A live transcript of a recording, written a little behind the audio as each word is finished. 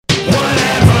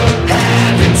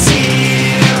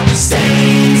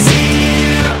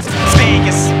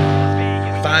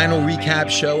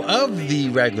show of the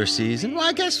regular season. Well,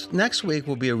 I guess next week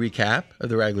will be a recap of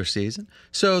the regular season.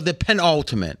 So the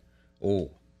penultimate.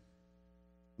 Oh.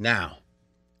 Now,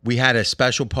 we had a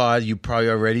special pod you've probably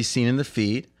already seen in the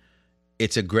feed.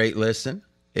 It's a great listen.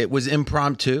 It was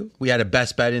impromptu. We had a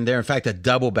best bet in there. In fact, a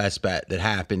double best bet that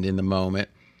happened in the moment.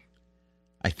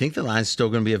 I think the line's still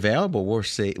going to be available. We'll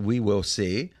see. We will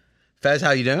see. Fez,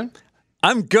 how you doing?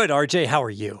 I'm good, RJ. How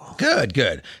are you? Good,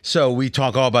 good. So we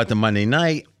talk all about the Monday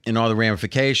night and all the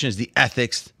ramifications, the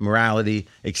ethics, morality,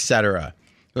 etc.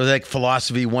 It was like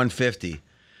philosophy 150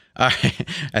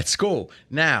 at school.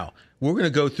 Now, we're going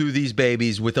to go through these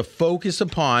babies with a focus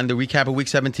upon the recap of Week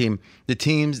 17, the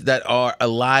teams that are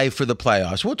alive for the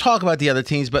playoffs. We'll talk about the other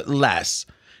teams, but less.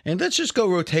 And let's just go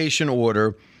rotation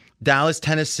order. Dallas,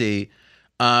 Tennessee,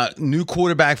 new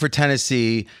quarterback for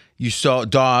Tennessee. You saw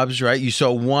Dobbs, right? You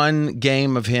saw one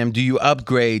game of him. Do you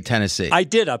upgrade Tennessee? I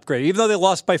did upgrade. Even though they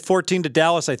lost by 14 to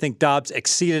Dallas, I think Dobbs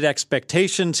exceeded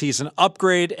expectations. He's an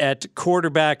upgrade at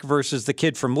quarterback versus the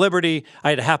kid from Liberty. I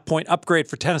had a half-point upgrade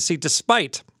for Tennessee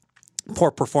despite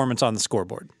poor performance on the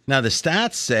scoreboard. Now, the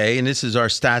stats say, and this is our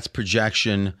stats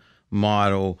projection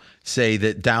model, say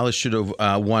that Dallas should have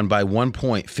won by 1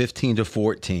 point,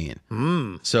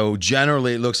 15-14. So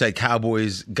generally, it looks like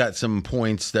Cowboys got some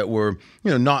points that were,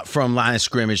 not from line of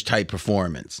scrimmage type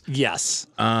performance. Yes.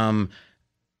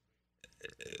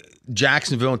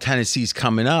 Jacksonville and Tennessee's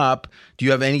coming up. Do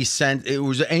you have any sense?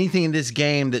 Was there anything in this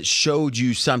game that showed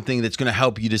you something that's going to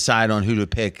help you decide on who to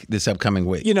pick this upcoming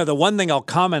week? The one thing I'll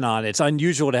comment on, it's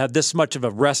unusual to have this much of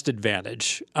a rest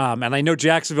advantage. And I know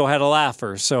Jacksonville had a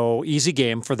laugher, so easy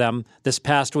game for them this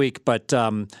past week. But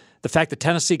the fact that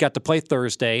Tennessee got to play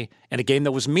Thursday in a game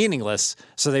that was meaningless,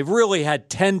 so they really had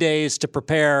 10 days to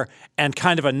prepare and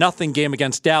kind of a nothing game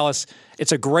against Dallas.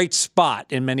 It's a great spot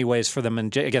in many ways for them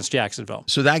against Jacksonville.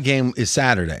 So that game is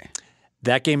Saturday.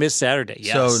 That game is Saturday,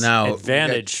 yes. So now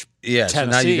advantage. Tennessee. So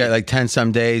now you got like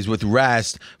 10-some days with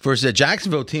rest versus a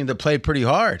Jacksonville team that played pretty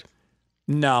hard.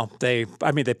 No, they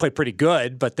played pretty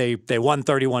good, but they won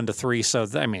 31-3. So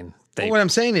what I'm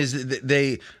saying is you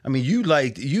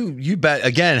bet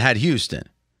again had Houston.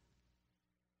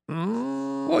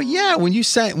 Well, yeah, when you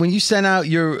sent out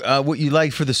your what you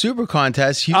liked for the Super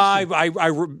Contest, Houston.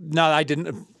 I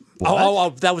didn't. Oh,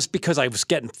 that was because I was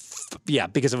getting,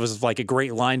 because it was like a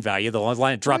great line value. The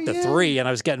line dropped to 3, and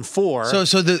I was getting 4.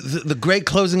 So the great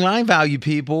closing line value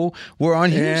people were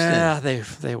on Houston. Yeah,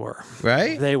 they were.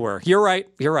 Right? They were. You're right.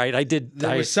 I did.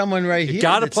 There was someone right here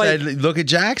that said, look at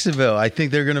Jacksonville. I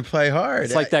think they're going to play hard.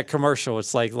 It's like that commercial.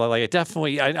 It's like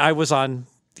definitely, I was on.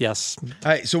 Yes. All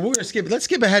right, so we're going to let's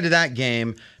skip ahead to that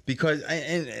game because,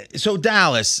 so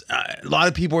Dallas, a lot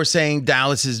of people are saying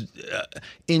Dallas's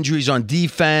injuries on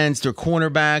defense, their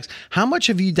cornerbacks. How much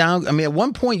have you down? At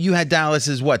one point you had Dallas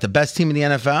as the best team in the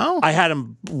NFL? I had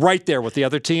them right there with the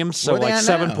other teams, so like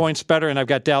 7 now? Points better, and I've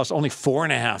got Dallas only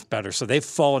 4.5 better, so they've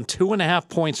fallen 2.5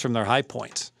 points from their high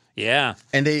points. Yeah.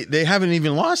 And they haven't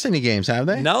even lost any games, have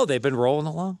they? No, they've been rolling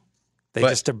along.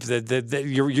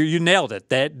 You nailed it.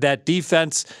 That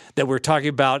defense that we're talking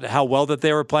about, how well that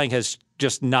they were playing, has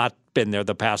just not been there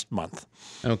the past month.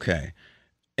 Okay.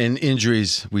 And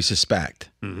injuries, we suspect.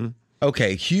 Mm-hmm.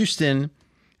 Okay, Houston,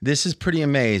 this is pretty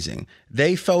amazing.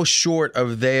 They fell short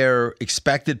of their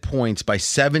expected points by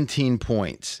 17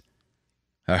 points.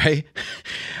 All right?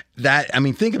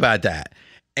 Think about that.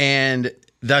 And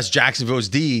thus Jacksonville's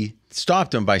D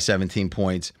stopped them by 17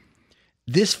 points.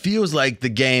 This feels like the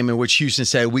game in which Houston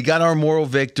said, we got our moral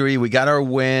victory, we got our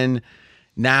win,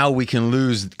 now we can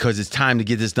lose because it's time to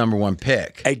get this number 1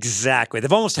 pick. Exactly.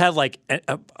 They've almost had like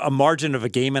a margin of a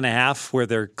game and a half where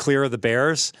they're clear of the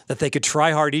Bears, that they could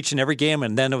try hard each and every game,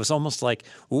 and then it was almost like,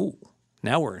 ooh,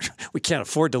 now we can't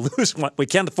afford to lose one. We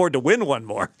can't afford to win one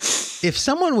more. If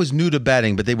someone was new to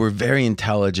betting, but they were very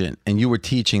intelligent and you were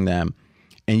teaching them,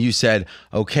 and you said,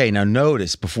 okay, now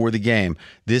notice before the game,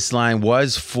 this line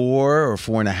was 4 or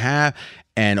 4.5,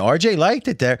 and RJ liked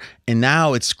it there, and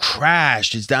now it's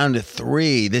crashed. It's down to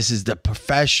 3. This is the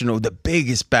professional, the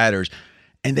biggest batters.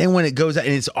 And then when it goes out,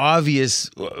 and it's obvious,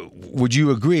 would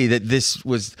you agree that this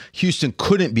was Houston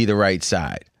couldn't be the right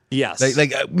side? Yes.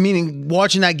 Meaning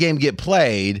watching that game get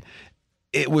played,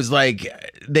 it was like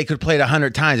they could play it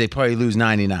 100 times. They'd probably lose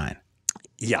 99.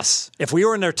 Yes. If we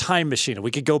were in their time machine and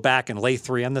we could go back and lay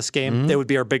 3 on this game, they would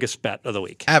be our biggest bet of the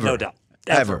week. Ever. No doubt.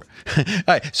 Ever. All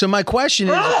right. So my question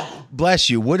is, bless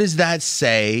you, what does that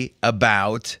say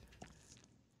about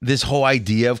this whole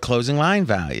idea of closing line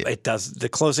value? It does. The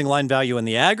closing line value in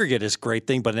the aggregate is a great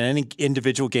thing, but in any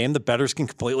individual game, the bettors can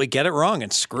completely get it wrong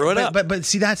and screw it up. But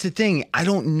see, that's the thing. I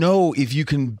don't know if you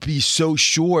can be so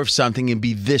sure of something and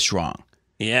be this wrong.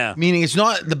 Yeah. Meaning it's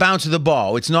not the bounce of the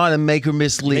ball. It's not a make or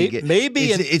miss league.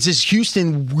 Maybe it's just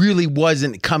Houston really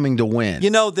wasn't coming to win.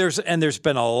 There's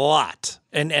been a lot.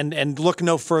 And look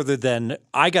no further than,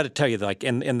 I got to tell you, like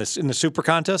in the Super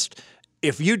Contest,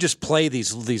 if you just play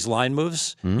these line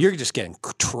moves, you're just getting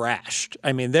trashed.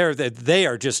 I mean, they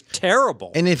are just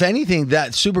terrible. And if anything,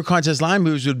 that Super Contest line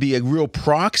moves would be a real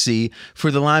proxy for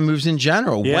the line moves in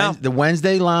general. Yeah. The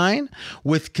Wednesday line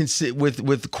with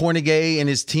Cornegay and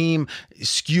his team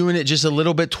skewing it just a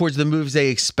little bit towards the moves they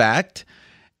expect.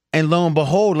 And lo and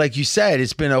behold, like you said,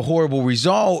 it's been a horrible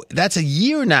result. That's a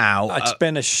year now. It's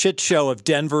been a shit show of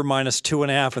Denver minus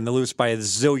 2.5, and they lose by a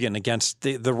zillion against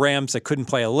the Rams that couldn't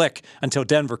play a lick until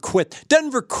Denver quit.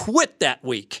 Denver quit that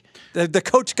week. The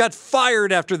coach got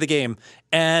fired after the game,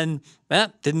 and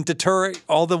that didn't deter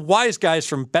all the wise guys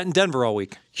from betting Denver all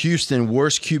week. Houston,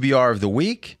 worst QBR of the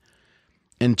week.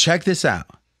 And check this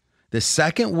out. The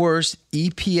second worst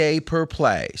EPA per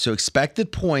play, so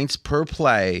expected points per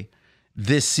play,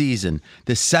 this season.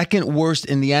 The second worst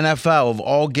in the NFL of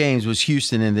all games was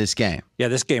Houston in this game. Yeah,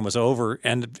 this game was over.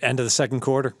 End of the second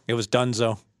quarter. It was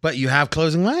donezo. But you have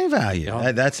closing line value.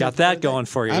 That's got that going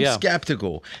for you. I'm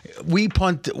skeptical.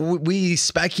 We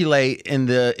speculate in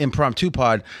the impromptu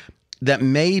pod that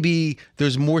maybe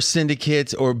there's more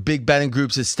syndicates or big betting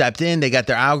groups that stepped in. They got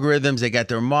their algorithms, they got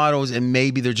their models, and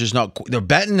maybe they're just not. They're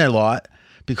betting a lot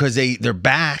because they're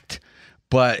backed,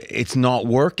 but it's not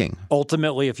working.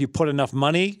 Ultimately, if you put enough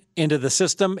money into the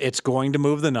system, it's going to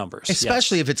move the numbers.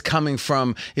 Especially if it's coming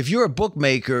from, if you're a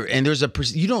bookmaker and there's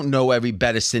you don't know every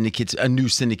bet a new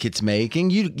syndicate's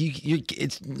making.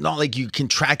 It's not like you can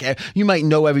track. You might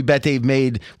know every bet they've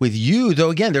made with you, though.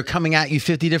 Again, they're coming at you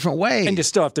 50 different ways. And you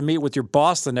still have to meet with your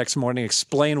boss the next morning,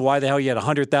 explain why the hell you had a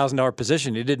 $100,000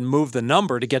 position. You didn't move the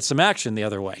number to get some action the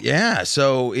other way. Yeah,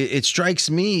 so it strikes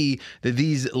me that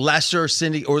these lesser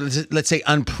or let's say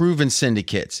unproven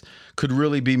syndicates could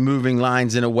really be moving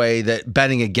lines in a way that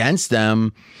betting against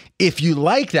them, if you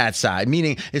like that side,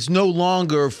 meaning it's no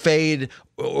longer fade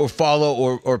or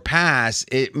follow or pass.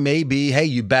 It may be, hey,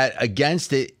 you bet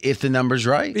against it if the number's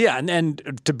right. Yeah,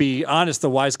 and to be honest, the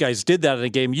wise guys did that in a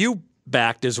game you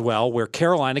backed as well, where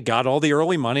Carolina got all the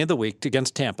early money of the week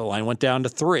against Tampa. Line went down to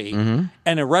 3. Mm-hmm.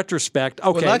 And in retrospect,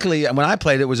 okay. Well, luckily, when I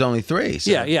played, it was only 3.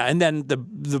 So. Yeah. And then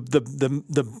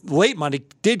the late money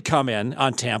did come in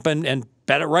on Tampa and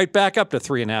bet it right back up to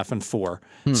 3.5 and 4.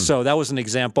 So that was an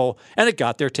example, and it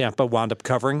got there. Tampa wound up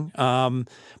covering,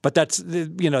 but that's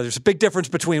there's a big difference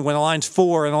between when the line's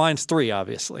 4 and the line's 3,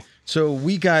 obviously. So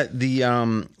we got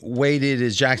the weighted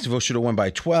as Jacksonville should have won by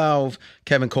 12.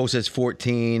 Kevin Cole says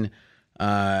 14.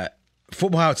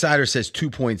 Football Outsider says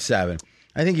 2.7.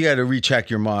 I think you got to recheck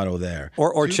your model there.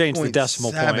 Or change the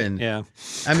decimal point. Yeah.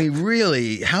 I mean,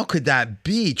 really, how could that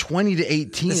be?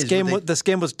 20-18. This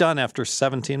game was done after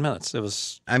 17 minutes. It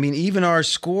was. I mean, even our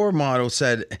score model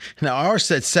said. Now ours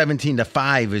said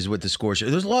 17-5 is what the score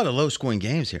should. There's a lot of low scoring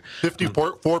games here.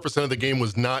 54% of the game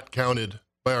was not counted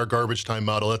by our garbage time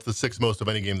model. That's the 6th most of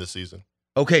any game this season.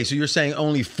 Okay, so you're saying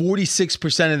only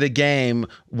 46% of the game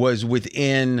was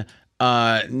within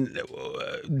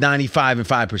 95 and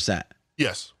 5%.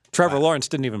 Yes. Trevor Lawrence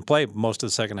didn't even play most of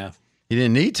the second half. He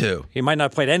didn't need to. He might not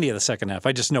have played any of the second half.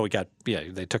 I just know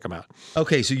they took him out.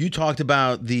 Okay, so you talked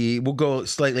about we'll go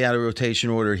slightly out of rotation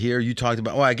order here. You talked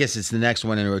about, I guess it's the next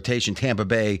one in rotation, Tampa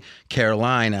Bay,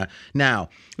 Carolina. Now,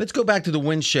 let's go back to the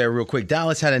win share real quick.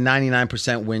 Dallas had a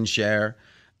 99% win share.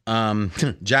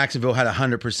 Jacksonville had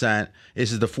 100%.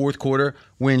 This is the fourth quarter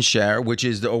win share, which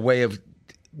is a way of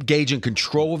gauging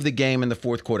control of the game in the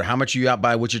fourth quarter. How much are you out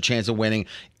by? What's your chance of winning?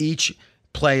 Each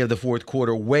play of the fourth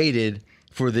quarter weighted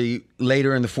for the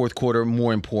later in the fourth quarter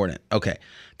more important. Okay.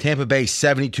 Tampa Bay,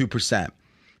 72%.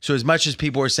 So as much as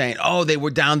people are saying, oh, they were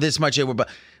down this much,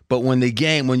 but when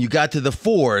you got to the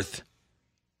fourth,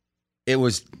 it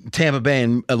was Tampa Bay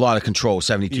in a lot of control,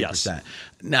 72%. Yes.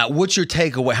 Now, what's your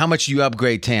takeaway? How much do you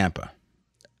upgrade Tampa?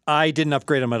 I didn't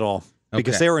upgrade them at all.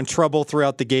 Because they were in trouble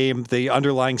throughout the game. The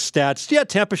underlying stats,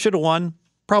 Tampa should have won,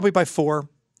 probably by 4.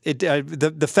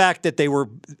 The fact that they were,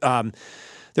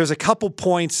 there's a couple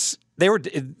points,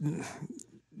 it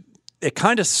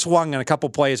kind of swung on a couple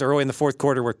plays early in the fourth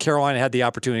quarter where Carolina had the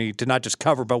opportunity to not just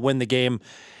cover but win the game.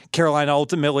 Carolina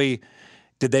ultimately,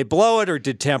 did they blow it or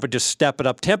did Tampa just step it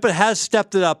up? Tampa has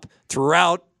stepped it up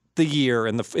throughout the year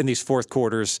in these fourth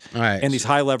quarters, right, in these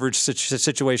high leverage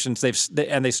situations. They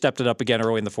stepped it up again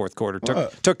early in the fourth quarter.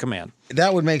 Took command.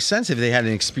 That would make sense if they had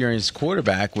an experienced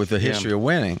quarterback with a history of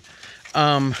winning.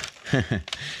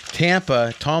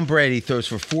 Tampa, Tom Brady throws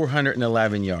for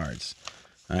 411 yards.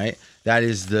 All right, that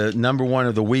is the number one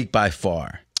of the week by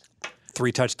far.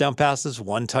 3 touchdown passes,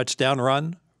 1 touchdown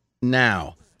run.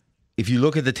 Now, if you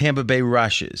look at the Tampa Bay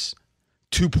rushes,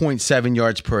 2.7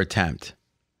 yards per attempt.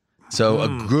 So a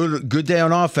good day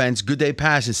on offense, good day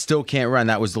passes, still can't run.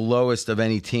 That was the lowest of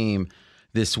any team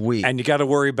this week. And you got to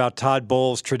worry about Todd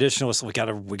Bowles, traditionalists. We got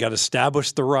to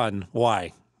establish the run.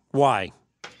 Why?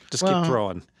 Just keep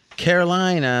throwing.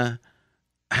 Carolina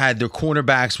had their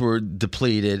cornerbacks were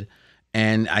depleted,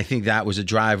 and I think that was a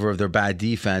driver of their bad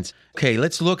defense. Okay,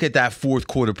 let's look at that fourth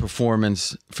quarter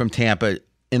performance from Tampa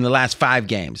in the last 5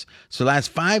 games. So last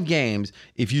 5 games,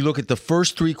 if you look at the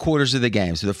first 3 quarters of the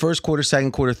game, so the first quarter,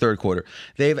 second quarter, third quarter,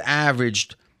 they've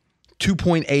averaged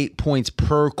 2.8 points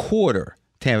per quarter,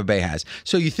 Tampa Bay has.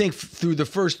 So you think through the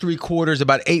first 3 quarters,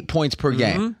 about 8 points per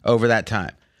game over that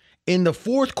time. In the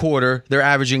fourth quarter, they're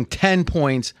averaging 10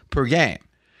 points per game.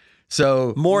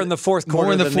 So more in the fourth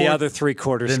quarter than the other 3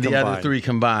 quarters combined. The other 3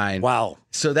 combined. Wow.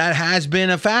 So that has been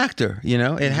a factor,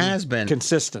 it has been.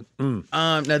 Consistent.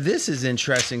 Now, this is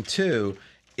interesting, too,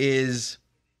 is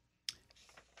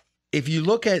if you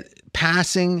look at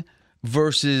passing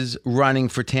versus running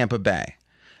for Tampa Bay,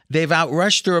 they've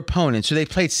outrushed their opponents. So they've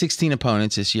played 16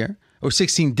 opponents this year, or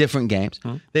 16 different games.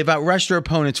 They've outrushed their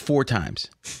opponents 4 times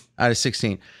out of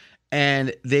 16.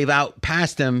 And they've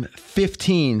outpassed them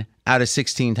 15 out of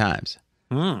 16 times.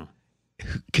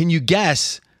 Can you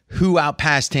guess who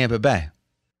outpassed Tampa Bay?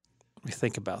 Let me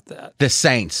think about that. The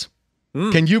Saints.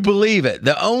 Can you believe it?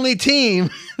 The only team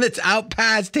that's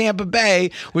outpassed Tampa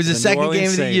Bay was the second game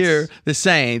of the year, the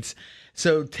Saints.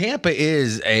 So Tampa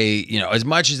is as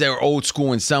much as they were old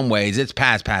school in some ways, it's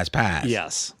pass.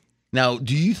 Yes. Now,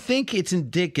 do you think it's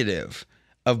indicative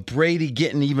of Brady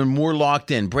getting even more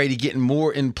locked in, Brady getting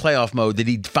more in playoff mode, that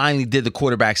he finally did the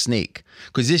quarterback sneak?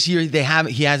 Because this year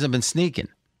he hasn't been sneaking.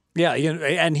 Yeah,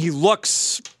 and he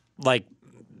looks like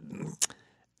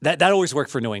that always worked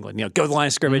for New England. Go to the line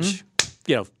of scrimmage,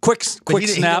 quick snap. He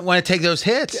didn't want to take those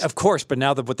hits. Of course, but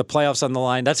now that with the playoffs on the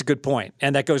line, that's a good point.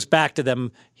 And that goes back to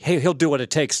them. Hey, he'll do what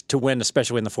it takes to win,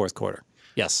 especially in the fourth quarter.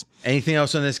 Yes. Anything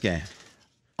else on this game?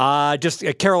 Just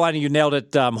Carolina, you nailed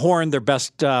it. Horn, their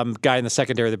best guy in the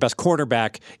secondary, their best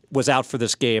cornerback, was out for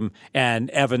this game,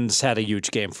 and Evans had a huge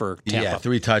game for Tampa. Yeah,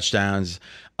 3 touchdowns,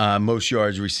 most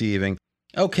yards receiving.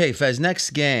 Okay, Fez,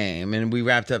 next game, and we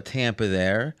wrapped up Tampa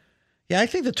there. Yeah, I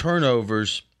think the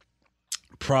turnovers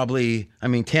probably,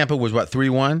 Tampa was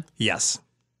 3-1? Yes.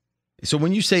 So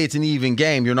when you say it's an even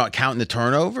game, you're not counting the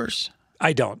turnovers?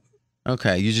 I don't.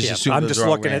 Okay, you just assume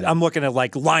I'm looking at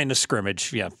like line of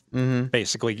scrimmage,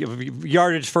 basically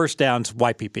yardage, first downs,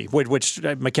 YPP, which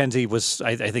McKenzie was,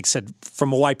 I think, said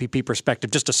from a YPP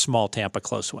perspective, just a small Tampa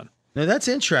close one. Now that's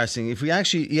interesting. If we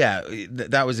actually,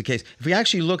 that was the case. If we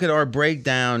actually look at our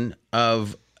breakdown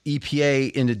of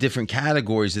EPA into different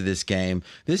categories of this game,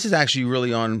 this is actually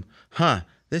really on.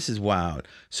 This is wild.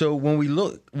 So when we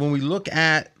look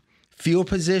at field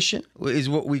position, is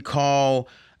what we call.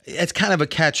 It's kind of a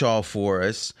catch-all for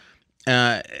us,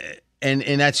 and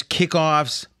that's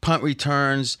kickoffs, punt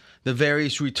returns, the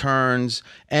various returns,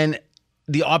 and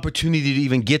the opportunity to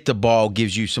even get the ball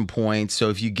gives you some points. So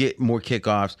if you get more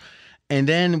kickoffs, and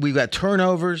then we've got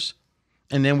turnovers,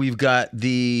 and then we've got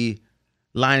the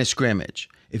line of scrimmage.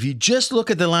 If you just look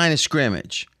at the line of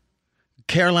scrimmage,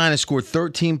 Carolina scored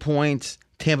 13 points,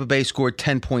 Tampa Bay scored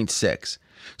 10.6.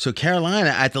 So Carolina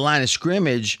at the line of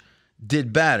scrimmage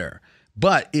did better.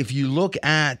 But if you look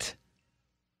at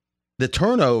the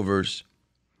turnovers,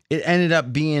 it ended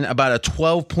up being about a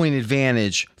 12-point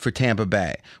advantage for Tampa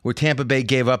Bay, where Tampa Bay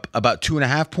gave up about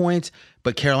 2.5 points,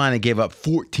 but Carolina gave up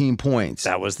 14 points.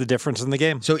 That was the difference in the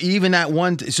game. So even at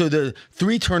so the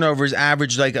 3 turnovers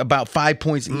averaged like about 5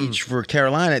 points each for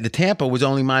Carolina. The Tampa was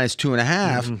only minus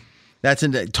 2.5. That's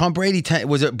Tom Brady.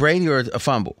 Was it Brady or a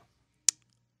fumble?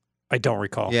 I don't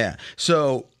recall. Yeah.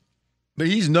 So. But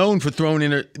he's known for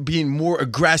being more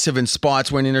aggressive in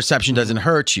spots when interception doesn't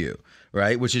hurt you,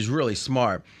 right? Which is really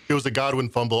smart. It was a Godwin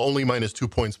fumble, only minus 2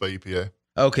 points by EPA.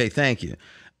 Okay, thank you.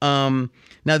 Now,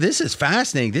 this is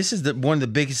fascinating. This is one of the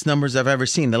biggest numbers I've ever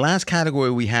seen. The last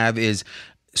category we have is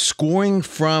scoring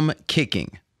from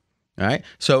kicking, all right?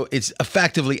 So it's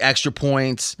effectively extra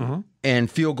points and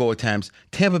field goal attempts.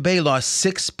 Tampa Bay lost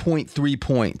 6.3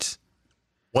 points.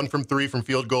 1 from 3 from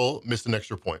field goal, missed an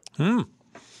extra point.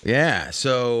 Yeah,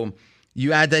 so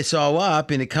you add this all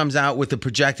up, and it comes out with a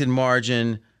projected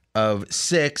margin of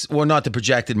 6. Well, not the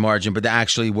projected margin, but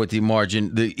actually what the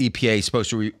EPA is supposed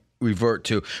to revert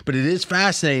to. But it is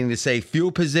fascinating to say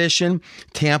field position,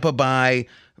 Tampa by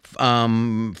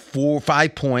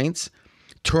 5 points.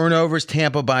 Turnovers,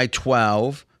 Tampa by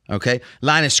 12. Okay,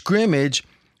 line of scrimmage,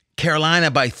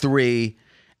 Carolina by 3.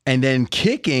 And then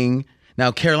kicking,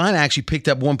 Now, Carolina actually picked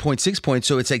up 1.6 points,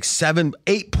 so it's like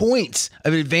 8 points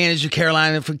of advantage to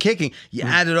Carolina for kicking. You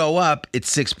add it all up,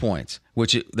 it's 6 points,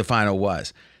 which the final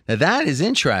was. Now, that is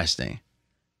interesting.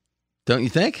 Don't you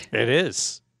think? It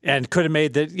is. And could have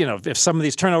made that, if some of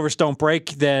these turnovers don't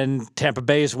break, then Tampa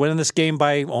Bay is winning this game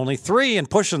by only 3 and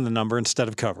pushing the number instead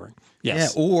of covering.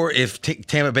 Yes. Yeah, or if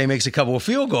Tampa Bay makes a couple of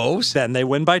field goals, then they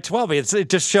win by 12. It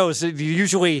just shows that you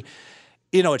usually,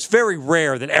 it's very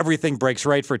rare that everything breaks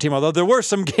right for a team, although there were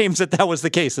some games that was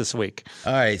the case this week.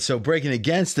 All right, so breaking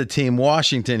against the team,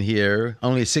 Washington here,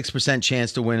 only a 6%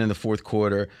 chance to win in the fourth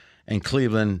quarter, and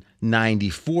Cleveland,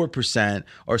 94%.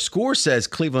 Our score says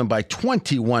Cleveland by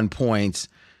 21 points,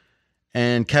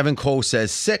 and Kevin Cole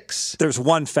says 6. There's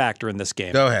one factor in this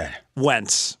game. Go ahead.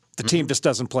 Wentz. The team just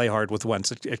doesn't play hard with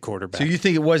Wentz at quarterback. So you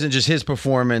think it wasn't just his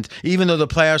performance, even though the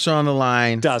playoffs are on the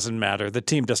line? Doesn't matter. The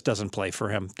team just doesn't play for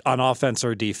him on offense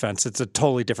or defense. It's a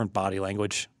totally different body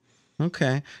language.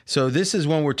 Okay. So this is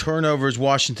when we're turnovers.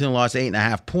 Washington lost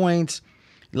 8.5 points.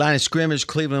 Line of scrimmage,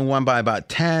 Cleveland won by about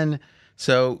 10.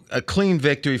 So a clean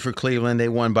victory for Cleveland. They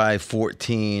won by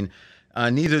 14.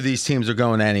 Neither of these teams are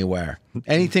going anywhere.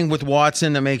 Anything with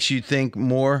Watson that makes you think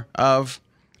more of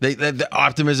the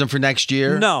optimism for next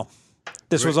year? No.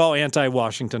 This was all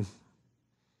anti-Washington.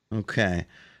 Okay.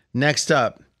 Next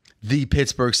up, the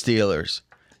Pittsburgh Steelers.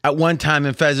 At one time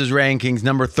in Fez's rankings,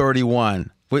 number 31.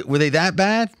 Were they that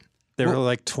bad? They were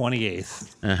like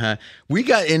 28th. Uh-huh. We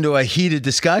got into a heated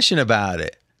discussion about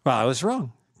it. Well, I was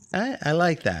wrong. I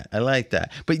like that. I like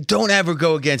that. But don't ever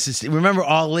go against this. Remember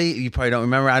Ollie? You probably don't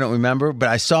remember. I don't remember. But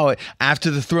I saw it after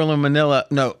the Thriller Manila.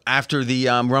 No, after the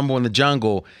Rumble in the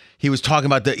Jungle. He was talking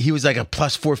about he was like a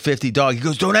plus 450 dog. He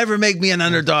goes, don't ever make me an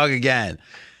underdog again.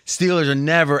 Steelers are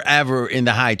never, ever in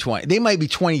the high 20. They might be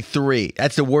 23.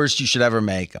 That's the worst you should ever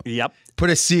make them. Yep. Put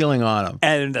a ceiling on them.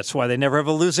 And that's why they never have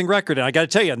a losing record. And I got to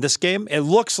tell you, in this game, it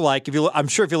looks like, I'm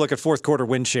sure if you look at fourth quarter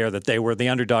win share, that they were the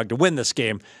underdog to win this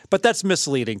game. But that's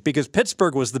misleading because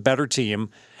Pittsburgh was the better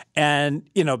team. And,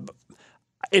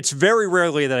 it's very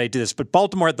rarely that I do this, but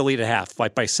Baltimore had the lead at half,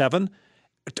 like by 7.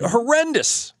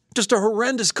 Horrendous. Just a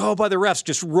horrendous call by the refs.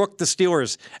 Just rooked the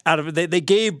Steelers out of it. They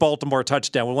gave Baltimore a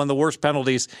touchdown with one of the worst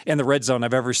penalties in the red zone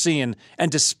I've ever seen.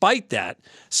 And despite that,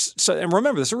 and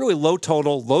remember, this is a really low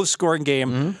total, low scoring game.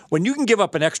 Mm-hmm. When you can give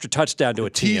up an extra touchdown to a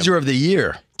team. Teaser of the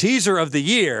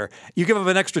year. You give up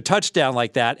an extra touchdown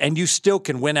like that, and you still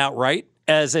can win outright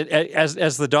as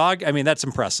the dog. I mean, that's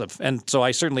impressive. And so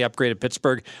I certainly upgraded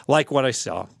Pittsburgh, like what I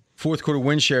saw. Fourth quarter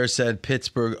win share said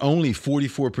Pittsburgh only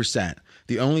 44%.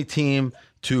 The only team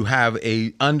to have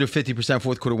a under 50%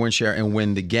 fourth quarter win share and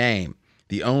win the game.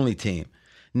 The only team.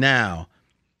 Now,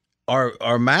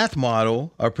 our math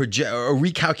model, our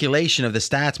recalculation of the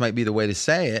stats might be the way to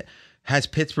say it, has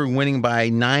Pittsburgh winning by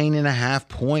 9.5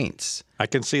 points. I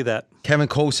can see that. Kevin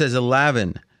Cole says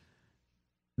 11.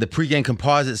 The pregame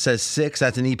composite says 6.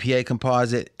 That's an EPA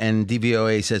composite, and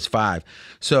DVOA says 5.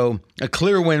 So a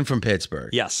clear win from Pittsburgh.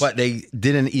 Yes. But they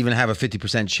didn't even have a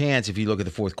 50% chance if you look at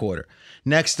the fourth quarter.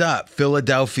 Next up,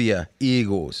 Philadelphia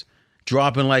Eagles.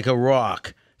 Dropping like a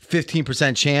rock.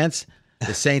 15% chance.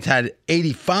 The Saints had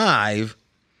 85.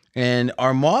 And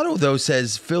our model, though,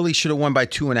 says Philly should have won by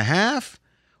 2.5.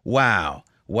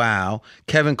 Wow.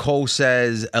 Kevin Cole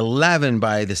says 11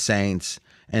 by the Saints.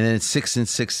 And then it's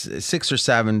 6 or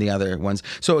 7, the other ones.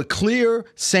 So a clear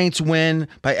Saints win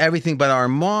by everything but our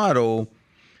model.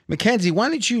 Mackenzie, why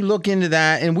don't you look into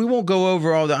that? And we won't go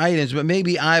over all the items, but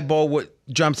maybe eyeball what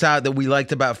jumps out that we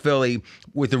liked about Philly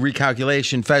with the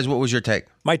recalculation. Fez, what was your take?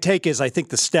 My take is I think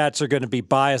the stats are going to be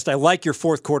biased. I like your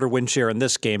fourth quarter win share in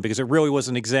this game because it really was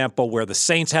an example where the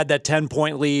Saints had that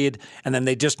 10-point lead, and then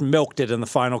they just milked it in the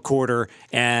final quarter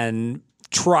and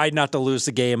tried not to lose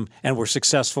the game and were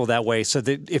successful that way. So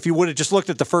that if you would have just looked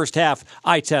at the first half,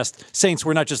 eye test, Saints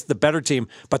were not just the better team,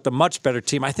 but the much better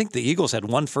team. I think the Eagles had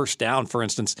 1 first down, for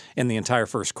instance, in the entire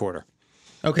first quarter.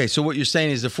 Okay, so what you're saying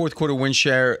is the fourth quarter win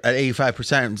share at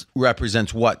 85%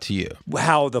 represents what to you?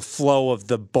 How the flow of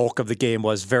the bulk of the game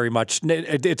was very much –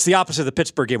 it's the opposite of the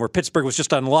Pittsburgh game where Pittsburgh was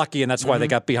just unlucky, and that's why they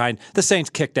got behind. The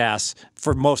Saints kicked ass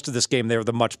for most of this game. They were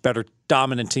the much better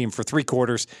dominant team for 3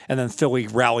 quarters, and then Philly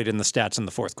rallied in the stats in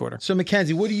the fourth quarter. So,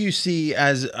 Mackenzie, what do you see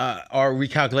as our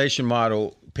recalculation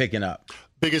model picking up?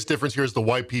 Biggest difference here is the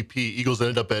YPP. Eagles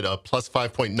ended up at plus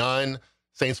 5.9.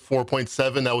 Saints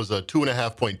 4.7. That was a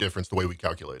 2.5-point difference the way we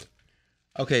calculated.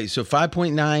 Okay, so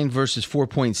 5.9 versus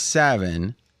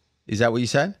 4.7. Is that what you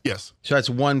said? Yes. So that's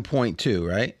 1.2,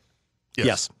 right?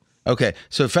 Yes. Okay,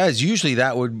 so Fez, usually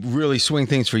that would really swing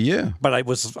things for you. But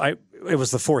it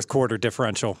was the fourth quarter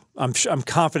differential. I'm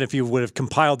confident if you would have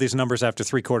compiled these numbers after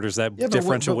 3 quarters, that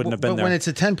differential wouldn't have been there. But when it's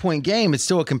a 10-point game, it's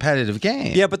still a competitive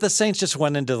game. Yeah, but the Saints just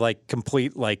went into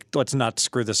complete let's not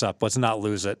screw this up. Let's not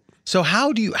lose it. So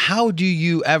how do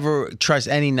you ever trust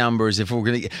any numbers if we're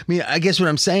going to? I mean, I guess what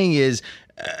I'm saying is,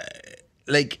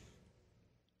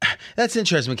 that's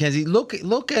interesting, Mackenzie. Look at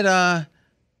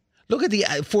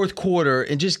the fourth quarter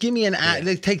and just give me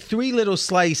take 3 little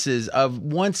slices of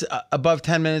once above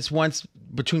 10 minutes, once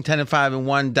between 10 and 5, and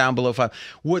one down below 5.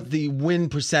 What the win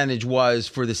percentage was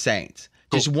for the Saints.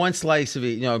 Just one slice of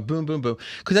it, boom, boom, boom.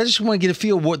 Because I just want to get a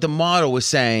feel of what the model was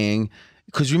saying.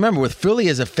 Because remember, with Philly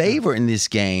as a favorite in this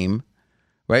game,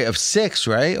 right, of 6,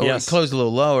 right? Or yes. It closed a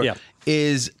little lower, yeah.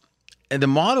 And the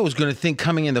model is going to think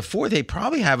coming in the fourth, they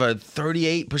probably have a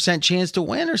 38% chance to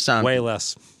win or something. Way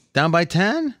less. Down by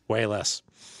 10? Way less.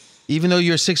 Even though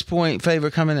you're a 6-point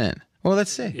favorite coming in. Well,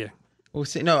 let's see. Yeah. We'll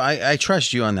see. No, I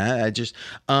trust you on that. I just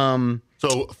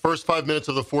So first 5 minutes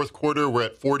of the fourth quarter, we're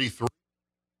at 43.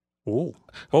 Ooh.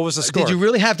 What was the score? Did you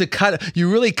really have to cut? You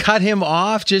really cut him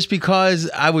off just because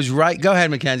I was right? Go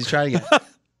ahead, Mackenzie. Try again.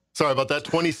 Sorry about that.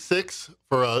 26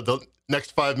 for the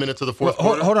next 5 minutes of the fourth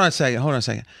quarter. Hold on a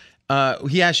second.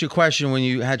 He asked you a question when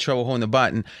you had trouble holding the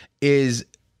button.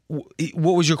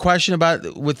 What was your question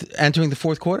about with entering the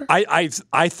fourth quarter?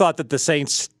 I thought that the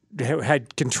Saints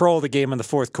had control of the game in the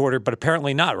fourth quarter, but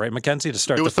apparently not, right, Mackenzie, to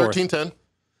start the fourth? It was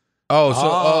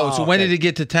 13-10. So when did it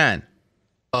get to 10?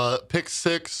 Pick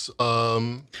 6.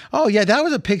 Oh, yeah, that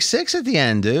was a pick 6 at the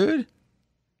end, dude.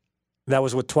 That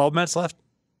was with 12 minutes left?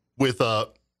 With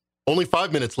only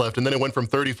 5 minutes left, and then it went from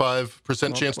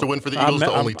 35% chance to win for the Eagles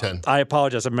to only 10. I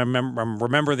apologize. I'm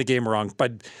remembering the game wrong,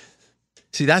 but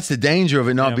see, that's the danger of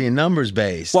it not being numbers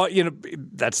based. Well,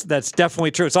 that's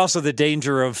definitely true. It's also the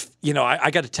danger of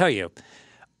I got to tell you,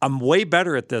 I'm way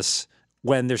better at this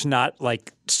when there's not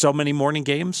so many morning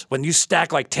games. When you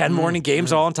stack 10 morning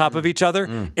games all on top of each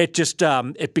other, it just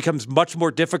it becomes much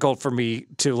more difficult for me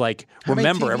to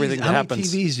remember everything that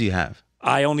happens. How many TVs do you have?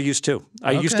 I only use 2.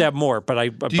 I used to have more, but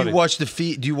Do you watch the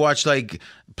feed? Do you watch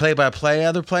play-by-play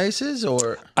other places,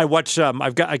 or I watch?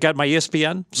 I got my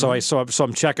ESPN, so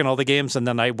I'm checking all the games, and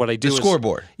then what I do the is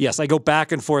scoreboard. Yes, I go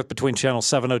back and forth between channel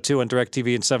 702 on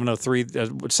DirecTV and 703.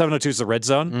 702 is the red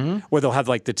zone, where they'll have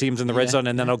the teams in the red zone,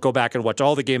 and then I'll go back and watch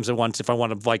all the games at once if I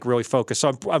want to really focus.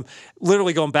 So I'm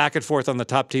literally going back and forth on the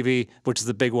top TV, which is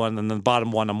the big one, and then the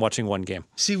bottom one, I'm watching one game.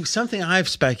 See, something I've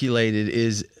speculated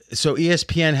is. So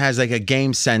ESPN has a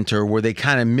game center where they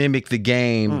kind of mimic the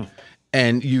game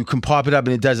and you can pop it up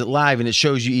and it does it live and it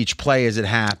shows you each play as it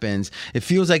happens. It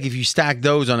feels like if you stack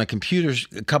those on a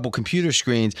couple computer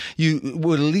screens, you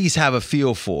would at least have a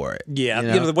feel for it.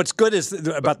 Yeah. What's good is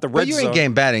about the red zone. But you're in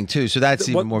game betting too, so that's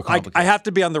even more complicated. I have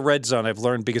to be on the red zone, I've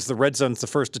learned, because the red zone's the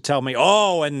first to tell me,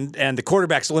 and the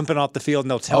quarterback's limping off the field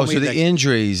and they'll tell me. So the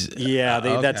injuries. Yeah,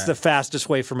 that's the fastest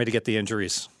way for me to get the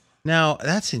injuries. Now,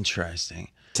 that's interesting.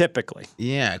 Typically.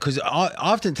 Yeah, because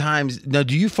oftentimes, now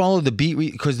do you follow the beat?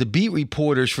 Because the beat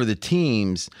reporters for the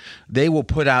teams, they will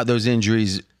put out those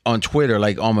injuries on Twitter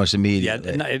almost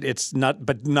immediately. Yeah, it's not,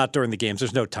 but not during the games.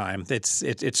 There's no time.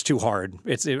 It's too hard.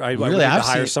 I would need to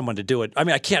hire someone to do it. I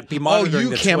mean, I can't be monitoring.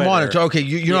 You can't monitor. Okay,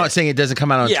 you're not saying it doesn't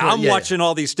come out on Twitter. I'm watching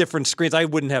all these different screens. I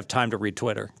wouldn't have time to read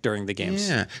Twitter during the games.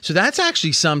 Yeah, so that's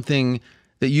actually something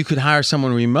that you could hire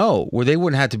someone remote where they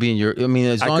wouldn't have to be in your. I mean,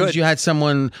 as long as you had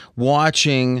someone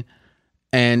watching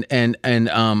and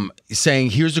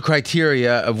saying, "Here's the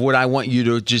criteria of what I want you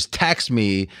to just text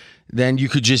me," then you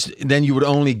would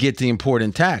only get the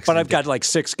important text. But I've got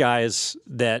 6 guys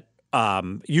that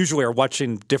usually are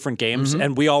watching different games,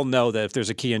 and we all know that if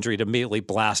there's a key injury, to immediately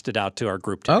blast it out to our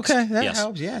group text. Okay, that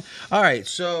helps. Yeah. All right,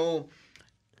 so.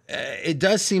 It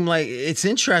does seem like it's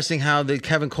interesting how the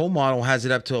Kevin Cole model has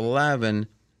it up to 11.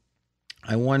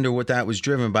 I wonder what that was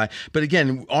driven by. But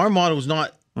again, our model is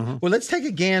not. Well, let's take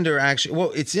a gander. Actually,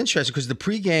 well, it's interesting because the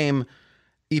pregame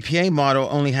EPA model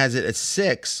only has it at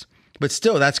 6, but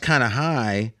still, that's kind of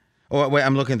high. Oh wait,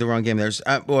 I'm looking at the wrong game. There's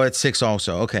it's 6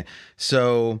 also. Okay,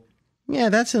 so. Yeah,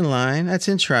 that's in line. That's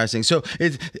interesting. So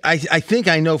I think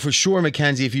I know for sure,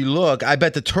 Mackenzie. If you look, I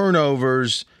bet the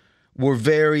turnovers were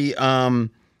very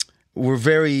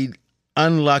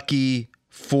unlucky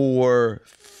for.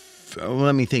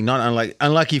 Let me think. Not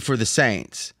unlucky for the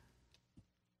Saints,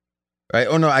 right?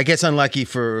 Oh no, I guess unlucky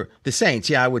for the Saints.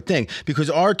 Yeah, I would think because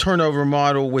our turnover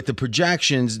model with the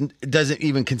projections doesn't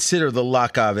even consider the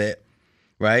luck of it,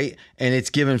 right? And it's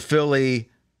given Philly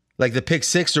the pick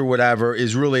 6 or whatever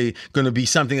is really going to be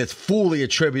something that's fully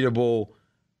attributable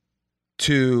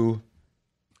to.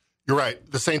 You're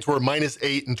right. The Saints were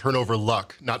 -8 in turnover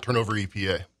luck, not turnover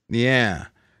EPA. Yeah.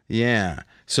 Yeah.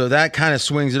 So that kind of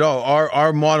swings it all.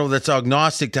 Our model that's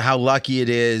agnostic to how lucky it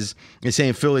is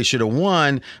saying Philly should have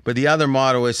won, but the other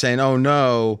model is saying, oh,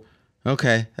 no.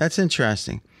 Okay, that's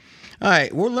interesting. All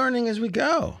right, we're learning as we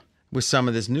go with some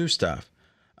of this new stuff.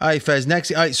 All right, Fez,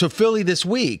 next. All right, so Philly this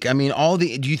week. I mean,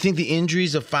 do you think the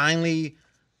injuries have finally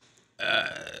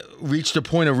reached a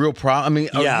point of real problem? I mean,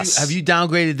 yes. Have you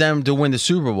downgraded them to win the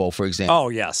Super Bowl, for example? Oh,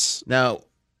 yes. Now,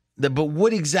 but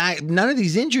what none of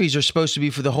these injuries are supposed to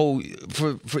be for the whole,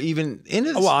 for even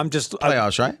into the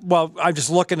playoffs, right? Well, I'm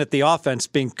just looking at the offense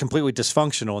being completely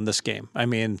dysfunctional in this game. I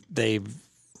mean,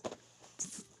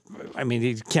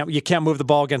 you can't move the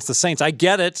ball against the Saints. I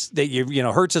get it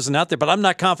that Hurts isn't out there, but I'm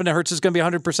not confident Hurts is going to be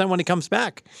 100% when he comes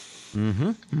back.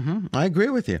 I agree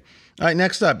with you. All right,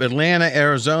 next up, Atlanta,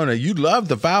 Arizona. You love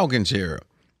the Falcons here.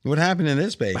 What happened in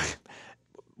this baby?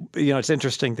 It's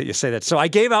interesting that you say that. So I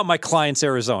gave out my clients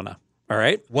Arizona. All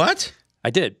right. What?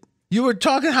 I did. You were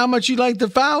talking how much you like the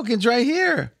Falcons right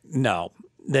here. No.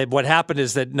 What happened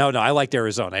is that no, I liked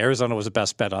Arizona. Arizona was the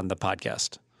best bet on the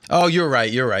podcast. Oh, you're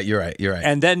right.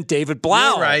 And then David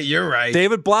Blau. You're right.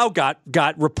 David Blau got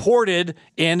reported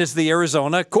in as the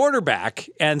Arizona quarterback,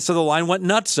 and so the line went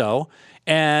nutso,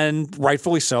 and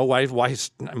rightfully so. Why?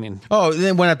 I mean,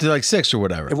 then went up to like 6 or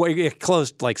whatever. It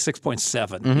closed like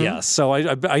 6.7. Yeah. So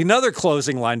another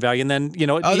closing line value, and then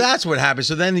that's what happened.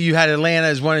 So then you had Atlanta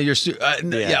as one of your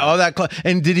all that.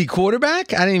 And did he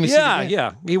quarterback? I didn't even see.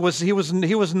 Yeah. He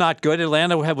was not good.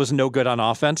 Atlanta was no good on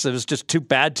offense. It was just two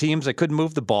bad teams that couldn't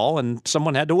move the ball, and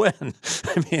someone had to win.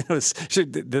 I mean, it was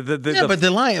but the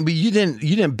line. But you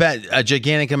didn't bet a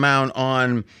gigantic amount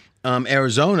on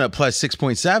Arizona plus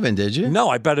 6.7, did you? No,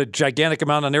 I bet a gigantic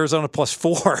amount on Arizona plus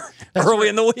 4 early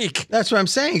in the week. That's what I'm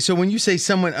saying. So when you say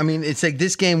it's like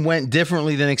this game went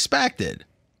differently than expected.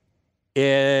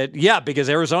 Because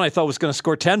Arizona I thought was going to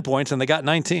score 10 points and they got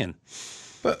 19.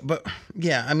 But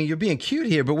yeah, I mean, you're being cute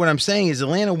here. But what I'm saying is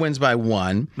Atlanta wins by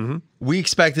 1. Mm-hmm. We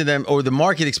expected them, or the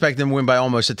market expected them to win by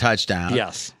almost a touchdown.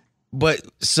 Yes. But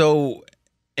so...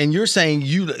 And you're saying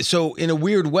so in a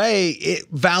weird way,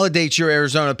 it validates your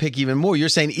Arizona pick even more. You're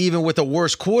saying even with a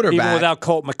worse quarterback. Even without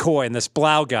Colt McCoy and this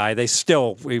Blau guy, they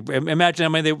still, imagine,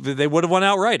 they would have won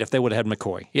outright if they would have had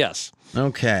McCoy. Yes.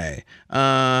 Okay.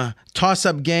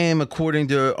 Toss-up game according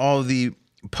to all the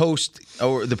post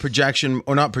or the projection,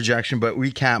 or not projection, but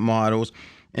recap models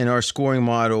and our scoring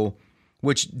model,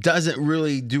 which doesn't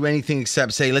really do anything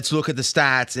except say, let's look at the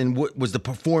stats and what was the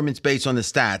performance based on the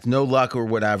stats, no luck or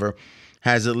whatever.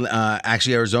 Has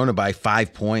actually Arizona by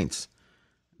 5 points,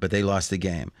 but they lost the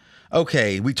game.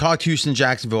 Okay, we talked Houston,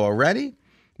 Jacksonville already.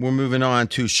 We're moving on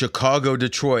to Chicago,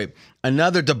 Detroit.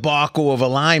 Another debacle of a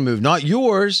line move. Not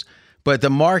yours, but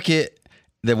the market,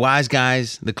 the wise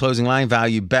guys, the closing line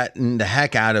value betting the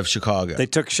heck out of Chicago. They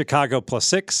took Chicago plus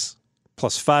 6,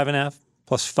 plus 5.5,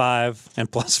 plus 5,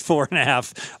 and plus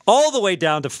 4.5, all the way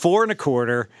down to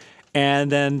 4.25.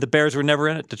 And then the Bears were never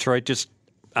in it. Detroit just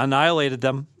annihilated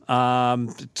them.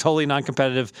 Totally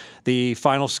non-competitive. The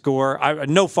final score,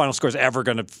 no final score is ever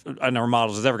going to, in our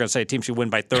models, is ever going to say a team should win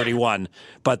by 31.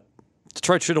 But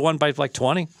Detroit should have won by like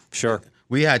 20. Sure.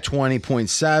 We had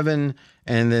 20.7,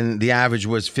 and then the average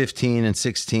was 15 and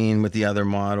 16 with the other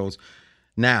models.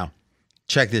 Now,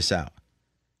 check this out.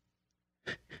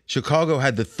 Chicago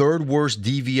had the third worst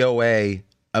DVOA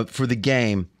for the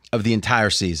game of the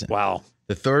entire season. Wow.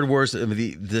 The third worst of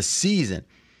the season.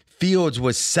 Fields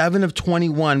was 7 of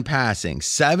 21 passing,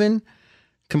 7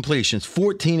 completions,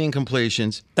 14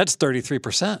 incompletions. That's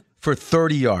 33%. For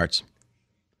 30 yards.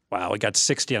 Wow, we got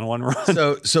 60 on one run.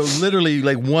 So literally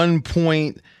like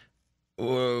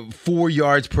 1.4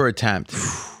 yards per attempt.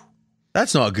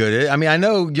 That's not good. I mean, I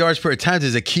know yards per attempt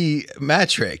is a key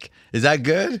metric. Is that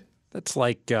good? That's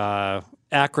like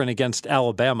Akron against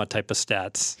Alabama type of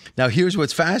stats. Now, here's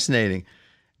what's fascinating.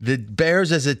 The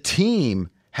Bears as a team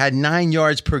had 9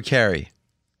 yards per carry.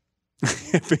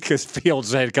 Because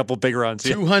Fields had a couple big runs.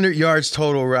 200 yards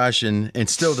total rushing, and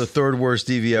still the third worst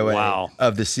DVOA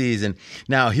of the season.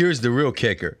 Now, here's the real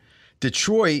kicker.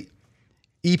 Detroit,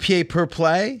 EPA per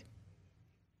play,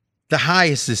 the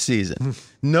highest this season.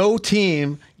 No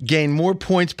team gained more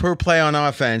points per play on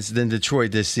offense than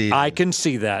Detroit this season. I can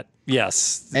see that,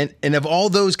 yes. And of all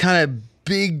those kind of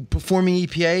big performing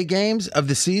EPA games of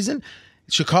the season,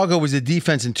 Chicago was the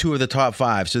defense in 2 of the top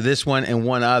 5. So this one and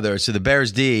one other. So the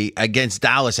Bears D against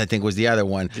Dallas, I think, was the other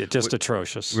one. Yeah, just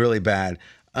atrocious. Really bad.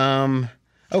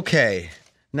 Okay,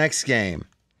 next game.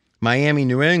 Miami,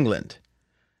 New England.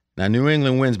 Now, New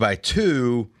England wins by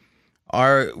 2.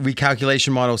 Our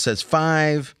recalculation model says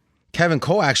 5. Kevin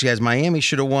Cole actually has Miami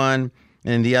should have won,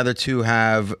 and the other two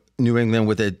have New England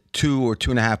with a 2 or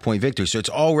 2.5 point victory. So it's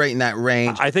all right in that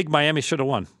range. I think Miami should have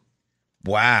won.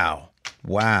 Wow.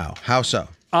 How so?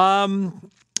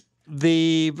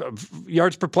 The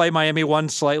yards per play, Miami won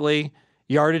slightly.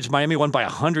 Yardage, Miami won by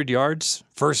 100 yards.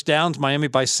 First downs, Miami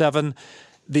by 7.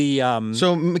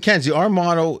 So, Mackenzie, our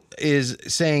model is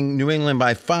saying New England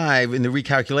by 5 in the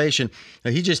recalculation.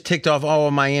 Now, he just ticked off all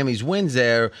of Miami's wins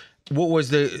there. What was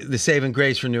the saving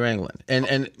grace for New England?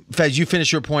 And Fez, you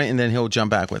finish your point, and then he'll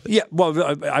jump back with it. Yeah,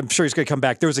 well, I'm sure he's going to come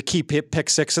back. There was a key pick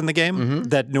 6 in the game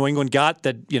that New England got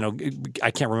that,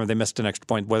 I can't remember. They missed an extra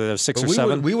point, whether it was 6 or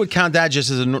 7. We would count that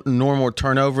just as a normal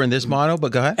turnover in this model,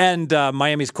 but go ahead. And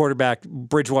Miami's quarterback,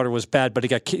 Bridgewater, was bad, but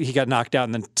he got knocked out,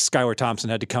 and then Skylar Thompson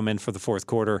had to come in for the fourth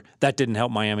quarter. That didn't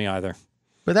help Miami either.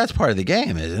 But that's part of the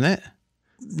game, isn't it?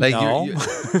 Like no.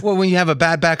 Well, when you have a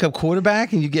bad backup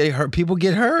quarterback and you get hurt, people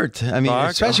get hurt. I mean,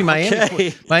 especially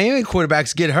Miami. Miami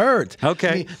quarterbacks get hurt. Okay.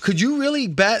 I mean, could you really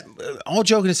bet? All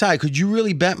joking aside, could you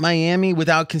really bet Miami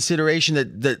without consideration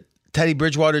that Teddy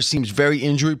Bridgewater seems very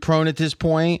injury prone at this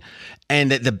point, and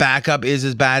that the backup is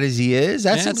as bad as he is?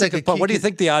 That seems like what do you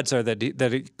think the odds are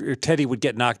that Teddy would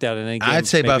get knocked out in any game? I'd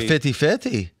say about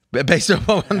 50-50. Based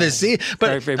on the season,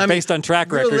 but based on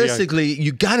track record, realistically,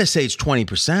 you got to say it's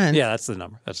 20%. Yeah, that's the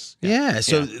number.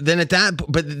 So then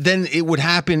but then it would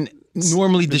happen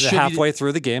normally distributed halfway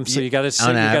through the game. So you got to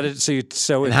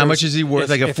so and how much is he worth?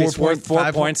 Like a 4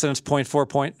 points, and it's 0.4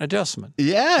 point adjustment.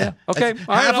 Yeah. Okay.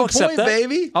 All right, I'll accept that,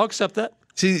 baby. I'll accept that.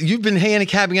 See, you've been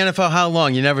handicapping NFL how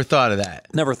long? You never thought of that.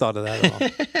 Never thought of that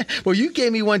at all. Well, you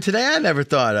gave me one today I never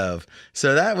thought of.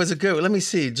 So that was a good one. Let me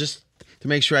see, just to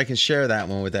make sure I can share that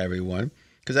one with everyone.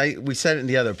 Because we said it in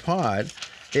the other pod.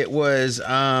 It was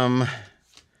the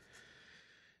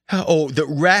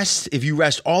rest. If you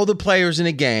rest all the players in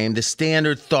a game, the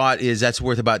standard thought is that's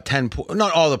worth about 10 points.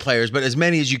 Not all the players, but as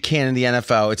many as you can in the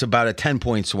NFL. It's about a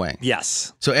 10-point swing.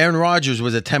 Yes. So Aaron Rodgers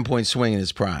was a 10-point swing in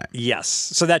his prime. Yes.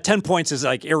 So that 10 points is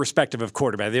like irrespective of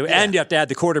quarterback. And you have to add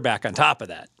the quarterback on top of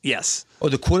that. Yes. Oh,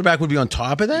 the quarterback would be on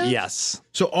top of that? Yes.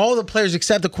 So all the players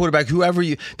except the quarterback,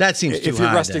 that seems too high. If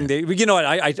you're resting, you know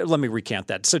what? Let me recant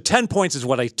that. So 10 points is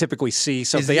what I typically see.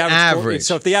 So if the average.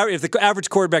 So if the average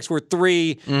quarterbacks were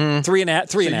 3.5,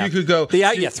 3.5. You could go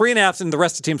 3.5, and the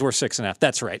rest of the teams were 6.5.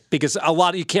 That's right, because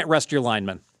you can't rest your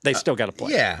linemen. They still got to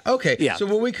play. Yeah. Okay. Yeah. So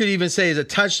what we could even say is a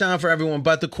touchdown for everyone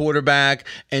but the quarterback,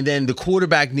 and then the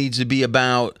quarterback needs to be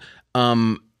about.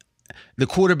 The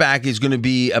quarterback is going to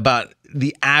be about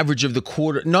the average of the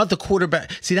quarter, not the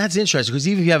quarterback. See, that's interesting because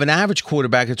even if you have an average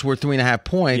quarterback, it's worth 3.5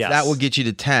 points. Yes. That will get you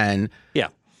to 10. Yeah.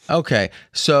 Okay.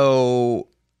 So.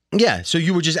 Yeah, so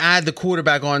you would just add the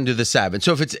quarterback onto the 7.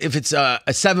 So if it's a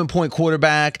 7-point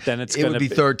quarterback, then it would be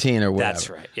 13 or whatever. That's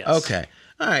right. Yes. Okay.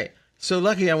 All right. So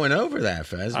lucky I went over that,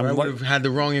 Fez. I would have had the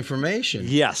wrong information.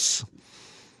 Yes.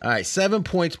 All right. 7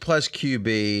 points plus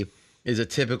QB is a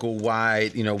typical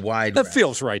wide. That rest.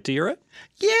 Feels right to you, right?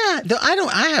 Yeah.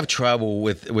 I have trouble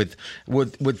with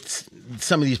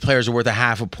some of these players are worth a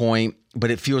half a point. But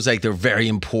it feels like they're very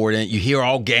important. You hear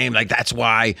all game, like that's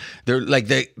why they're like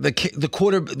the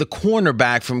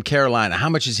cornerback from Carolina. How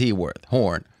much is he worth?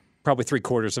 Horn. Probably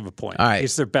 3/4 of a point. All right.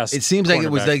 He's their best. It seems like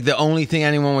it was like the only thing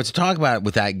anyone wants to talk about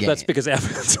with that game. That's because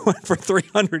Evans went for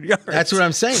 300 yards. That's what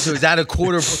I'm saying. So is that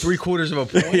 3/4 of a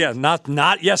point? Yeah,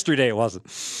 not yesterday. It wasn't.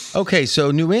 Okay,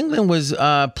 so New England was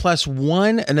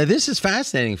 +1. And now this is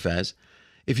fascinating, Fez.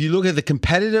 If you look at the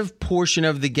competitive portion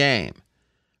of the game,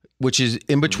 which is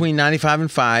in between 95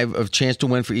 and 5 of chance to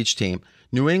win for each team.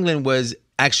 New England was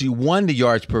actually won the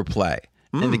yards per play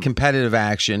in the competitive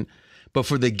action, but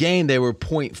for the game, they were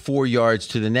 0.4 yards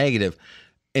to the negative.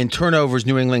 In turnovers,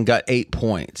 New England got 8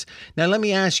 points. Now, let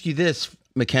me ask you this,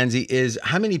 Mackenzie, is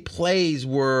how many plays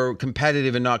were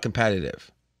competitive and not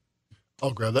competitive? I'll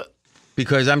grab that.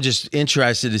 Because I'm just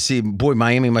interested to see, boy,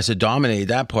 Miami must have dominated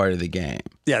that part of the game.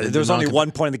 Yeah, there was only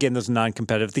 1 point in the game that was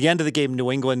non-competitive. At the end of the game,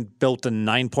 New England built a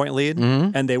 9-point lead,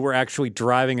 and they were actually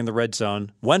driving in the red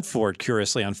zone, went for it,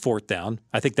 curiously, on 4th down.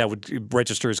 I think that would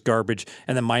register as garbage.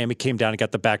 And then Miami came down and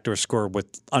got the backdoor score with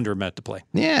under a minute to play.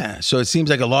 Yeah, so it seems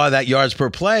like a lot of that yards per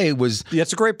play was... Yeah,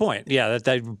 that's a great point. Yeah,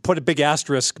 that put a big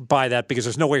asterisk by that because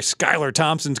there's no way Skylar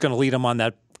Thompson's going to lead them on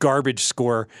that garbage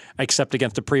score except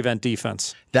against the prevent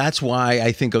defense. That's why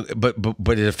I think,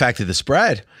 but it affected the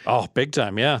spread. Oh, big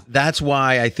time, yeah. That's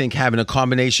why I think having a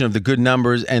combination of the good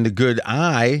numbers and the good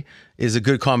eye is a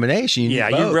good combination.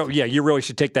 You really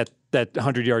should take that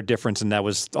 100-yard difference, and that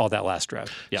was all that last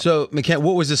drive. Yep. So, McKen,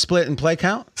 what was the split in play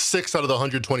count? 6 out of the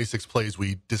 126 plays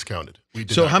we discounted.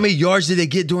 So how many yards did they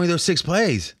get during those 6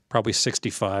 plays? Probably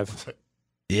 65.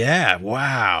 Yeah,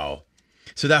 wow.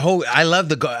 So that whole I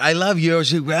love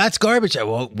yours. That's garbage.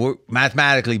 Well, we're,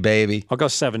 mathematically, baby. I'll go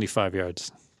 75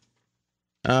 yards.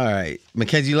 All right,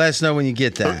 Mackenzie, let us know when you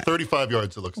get that. 35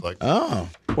 yards, it looks like. Oh,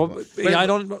 Well, yeah, I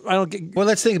don't get. well,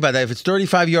 let's think about that. If it's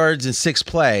 35 yards and 6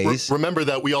 plays, Remember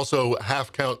that we also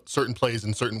half count certain plays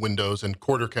in certain windows and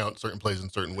quarter count certain plays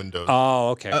in certain windows. Oh,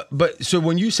 okay. but so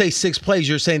when you say 6 plays,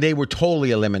 you're saying they were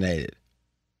totally eliminated.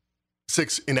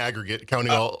 6 in aggregate,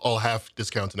 counting all half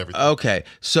discounts and everything. Okay,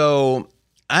 so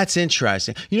that's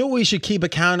interesting. You know what we should keep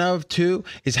account of too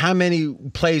is how many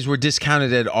plays were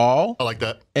discounted at all. I like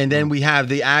that. And then we have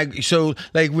the so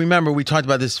like remember we talked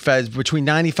about this, Fez, between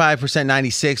 95%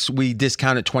 96 we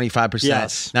discounted 25%.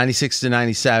 Yes. 96 to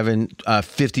 97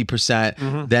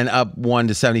 50%, then up 1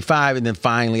 to 75, and then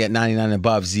finally at 99 and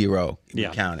above 0.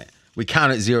 Yeah. We count it. We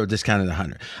counted 0, discounted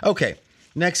 100. Okay,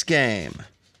 next game.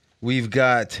 We've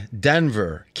got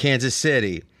Denver, Kansas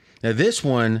City. Now this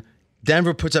one,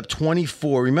 Denver puts up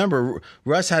 24. Remember,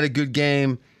 Russ had a good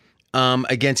game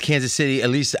against Kansas City,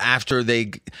 at least after they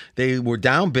were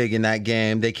down big in that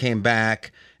game. They came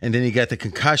back, and then he got the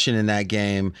concussion in that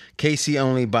game. KC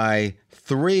only by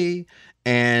 3,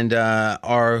 and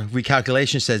our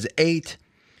recalculation says 8,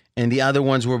 and the other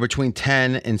ones were between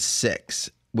 10 and 6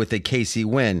 with a KC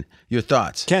win. Your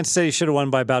thoughts? Kansas City should have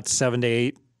won by about 7 to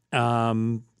 8.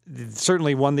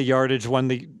 Certainly won the yardage,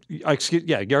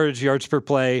 yards per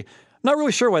play. Not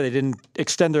really sure why they didn't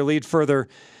extend their lead further.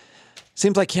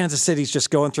 Seems like Kansas City's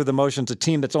just going through the motions. A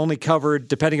team that's only covered,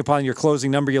 depending upon your closing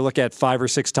number, you look at 5 or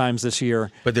 6 times this year.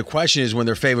 But the question is, when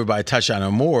they're favored by a touchdown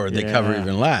or more, they cover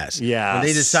even less. Yes. When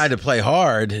they decide to play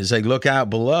hard, it's like look out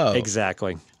below.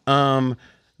 Exactly.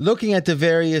 Looking at the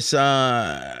various,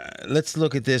 let's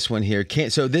look at this one here.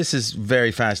 So this is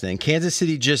very fascinating. Kansas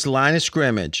City just line of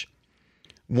scrimmage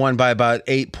won by about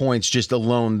 8 points just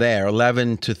alone there,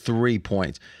 11 to 3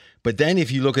 points. But then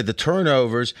if you look at the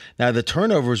turnovers, now the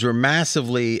turnovers were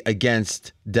massively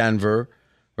against Denver,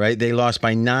 right? They lost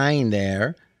by 9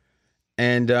 there.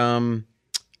 And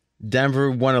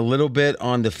Denver won a little bit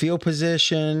on the field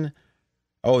position.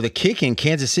 Oh, the kicking.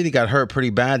 Kansas City got hurt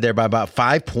pretty bad there by about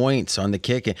 5 points on the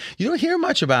kicking. You don't hear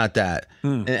much about that.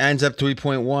 It ends up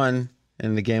 3.1,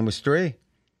 and the game was 3.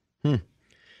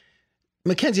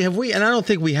 Mackenzie, have we, and I don't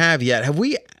think we have yet, have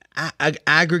we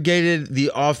aggregated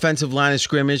the offensive line of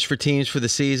scrimmage for teams for the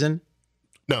season?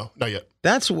 No, not yet.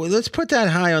 Let's put that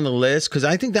high on the list because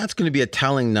I think that's going to be a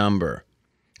telling number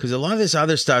because a lot of this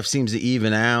other stuff seems to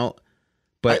even out.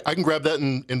 But I can grab that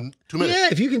in 2 minutes. Yeah,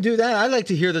 if you can do that, I'd like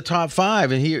to hear the top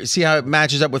 5 and see how it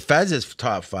matches up with Fez's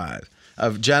top 5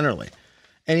 of generally.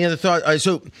 Any other thoughts?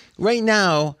 So right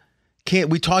now,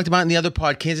 we talked about in the other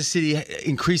pod, Kansas City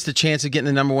increased the chance of getting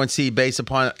the number 1 seed based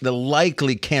upon the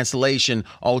likely cancellation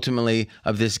ultimately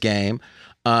of this game,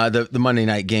 the Monday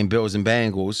night game, Bills and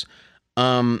Bengals.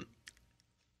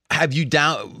 Have you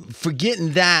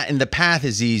forgetting that and the path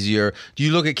is easier? Do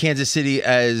you look at Kansas City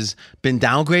as been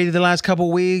downgraded the last couple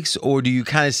of weeks, or do you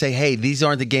kind of say, hey, these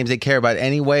aren't the games they care about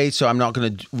anyway, so I'm not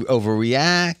going to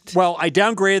overreact? Well, I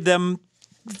downgraded them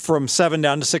from 7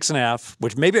 down to 6.5,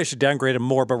 which maybe I should downgrade them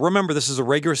more. But remember, this is a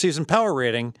regular season power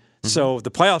rating. So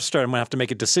the playoffs start, I'm going to have to make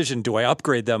a decision. Do I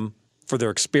upgrade them for their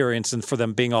experience and for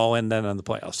them being all in then on the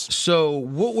playoffs? So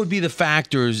what would be the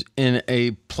factors in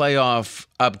a playoff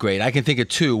upgrade? I can think of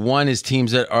 2. One is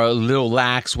teams that are a little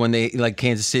lax when they, like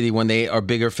Kansas City, when they are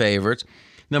bigger favorites.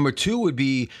 Number 2 would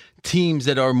be teams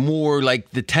that are more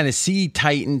like the Tennessee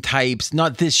Titan types,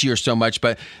 not this year so much,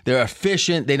 but they're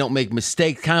efficient. They don't make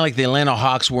mistakes, kind of like the Atlanta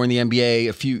Hawks were in the NBA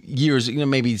a few years,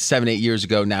 maybe 7-8 years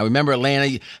ago now. Remember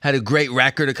Atlanta had a great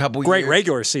record a couple years? Great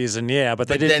regular season, yeah, but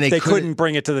they couldn't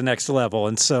bring it to the next level.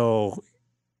 And so...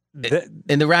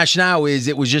 And the rationale is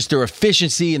it was just their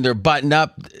efficiency and their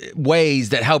button-up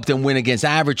ways that helped them win against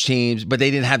average teams, but they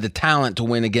didn't have the talent to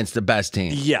win against the best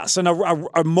team. Yes, and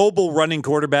a mobile running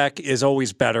quarterback is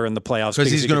always better in the playoffs.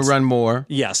 Because he's going to run more.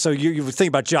 Yeah, so you think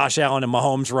about Josh Allen and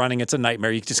Mahomes running, it's a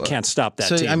nightmare. You just can't stop that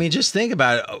team. I mean, just think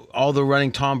about it. All the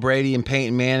running Tom Brady and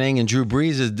Peyton Manning and Drew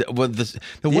Brees. When has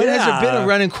there been a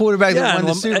running quarterback that won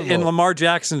the Super Bowl? And Lamar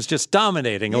Jackson's just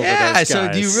dominating over those guys.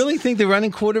 So do you really think the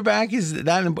running quarterback is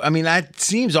that? I mean, that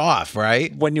seems off,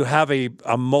 right? When you have a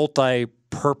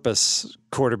multi-purpose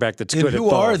quarterback that's good at both. Who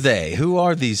are they? Who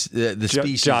are these the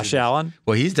species? Josh Allen.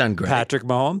 Well, he's done great. Patrick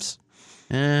Mahomes.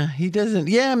 He doesn't.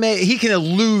 Yeah, man, he can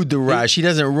elude the rush. He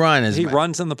doesn't run as much. He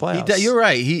runs in the playoffs. You're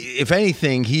right. If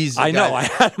anything, he's. I know. I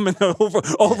had him in the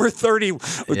over 30,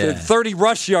 30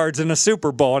 rush yards in a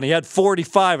Super Bowl, and he had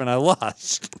 45, and I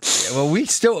lost. Yeah, well,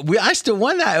 I still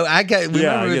won that.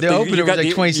 Remember the opener was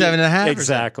like 27 and a half.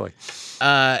 Exactly.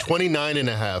 29 and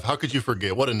a half. How could you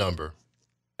forget? What a number.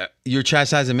 You're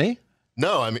chastising me?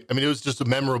 No, I mean, it was just a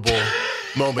memorable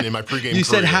moment in my pregame You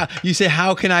said career. how? You say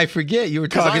how can I forget? You were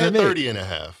Because I talking to had me. 30 and a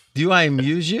half. Do I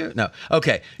amuse you? No.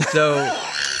 Okay. So.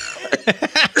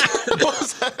 What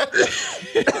was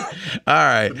that? All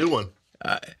right. A new one.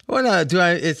 Well, no. Do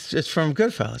I? It's from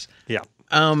Goodfellas. Yeah.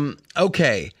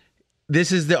 Okay.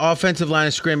 This is the offensive line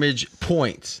of scrimmage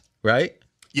points, right?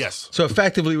 Yes. So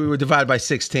effectively, we were divided by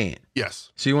 16.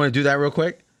 Yes. So you want to do that real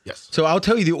quick? Yes. So I'll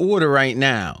tell you the order right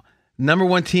now. Number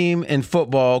 1 team in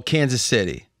football, Kansas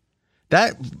City.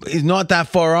 That is not that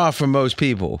far off from most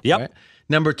people. Yep. Right?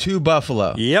 Number 2,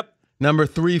 Buffalo. Yep. Number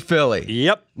 3, Philly.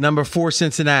 Yep. Number 4,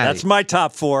 Cincinnati. That's my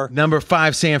top 4. Number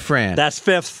 5, San Fran. That's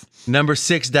 5th. Number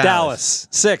 6, Dallas.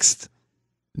 6th.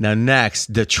 Now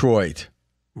next, Detroit.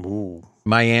 Ooh.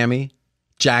 Miami,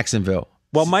 Jacksonville.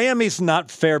 Well, Miami's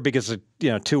not fair because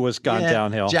Tua's gone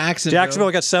downhill.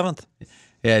 Jacksonville got 7th.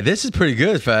 Yeah, this is pretty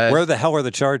good, Fez. Where the hell are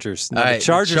the Chargers? No, All the right,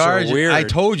 Chargers are weird. I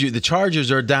told you, the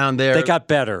Chargers are down there. They got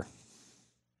better.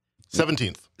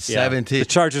 17th. 17. The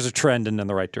Chargers are trending in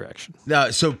the right direction.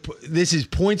 So this is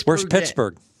points Where's per game.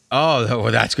 Pittsburgh? Oh,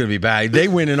 well, that's going to be bad. They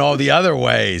win in all the other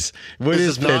ways. What This is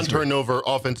is Pittsburgh? non-turnover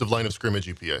offensive line of scrimmage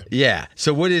EPA. Yeah.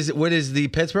 So what is the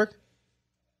Pittsburgh?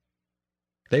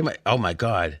 They might. Oh my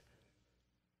God.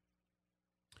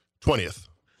 20th.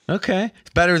 Okay,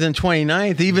 it's better than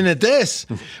 29th, even at this.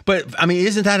 But I mean,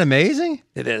 isn't that amazing?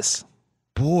 It is.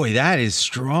 Boy, that is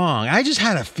strong. I just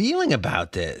had a feeling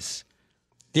about this.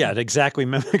 Yeah, it exactly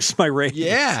mimics my rating.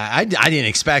 Yeah, I didn't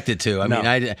expect it to. I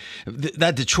mean,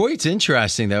 that Detroit's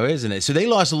interesting though, isn't it? So they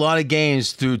lost a lot of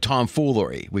games through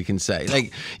tomfoolery. We can say,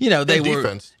 like, they And were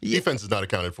defense. Defense is not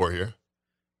accounted for here.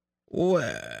 No.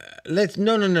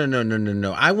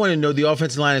 I want to know the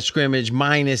offensive line of scrimmage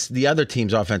minus the other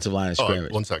team's offensive line of Oh,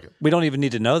 scrimmage. 1 second. We don't even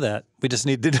need to know that. We just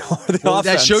need to know the Well,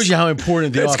 offense. that shows you how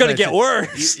important the It's offense going to get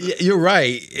worse. You're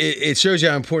right. It shows you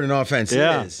how important offense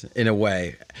is in a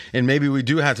way. And maybe we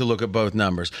do have to look at both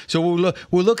numbers. So we'll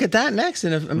look at that next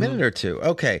in a minute or two.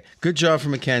 Okay. Good job for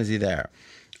Mackenzie there.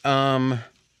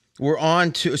 We're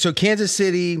on to Kansas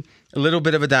City, a little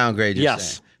bit of a downgrade, you're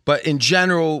Yes. saying. But in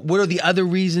general, what are the other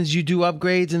reasons you do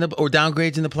upgrades or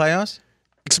downgrades in the playoffs?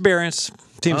 Experience.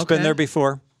 Team's Okay. been there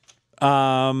before.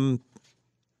 So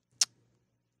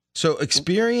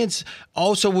experience.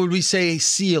 Also, would we say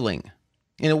ceiling?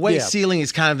 In a way, Yeah. ceiling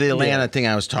is kind of the Atlanta thing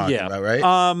I was talking about,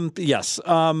 right? Yes.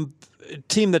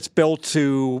 Team that's built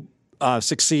to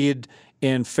succeed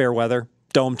in fair weather.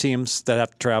 Dome teams that have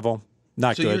to travel.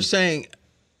 Not So good. you're saying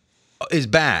is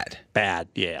bad. Bad.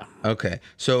 Yeah. Okay.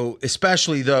 So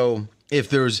especially though, if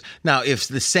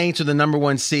the Saints are the number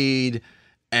 1 seed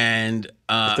and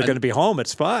If they're going to be home,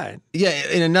 it's fine.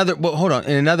 in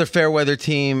another fair weather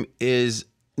team is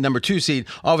number 2 seed,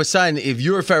 all of a sudden, if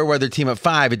you're a fair weather team at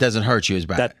 5, it doesn't hurt you as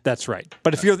bad. That's right.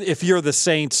 But if you're the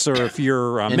Saints or if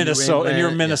you're Minnesota and you're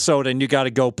Minnesota and you got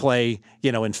to go play,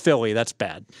 in Philly, that's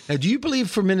bad. Now, do you believe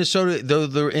for Minnesota, though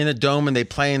they're in a dome and they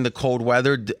play in the cold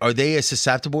weather, are they as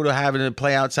susceptible to having to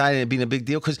play outside and it being a big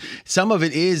deal? Because some of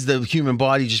it is the human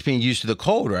body just being used to the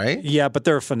cold, right? Yeah, but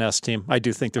they're a finesse team. I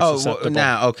do think they're susceptible.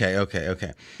 Okay.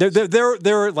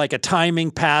 They're like a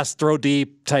timing pass, throw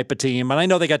deep type of team, and I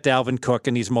know they got Dalvin Cook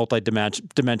and he's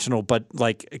multi-dimensional, but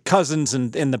like Cousins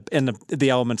and in the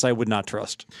elements, I would not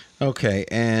trust. Okay,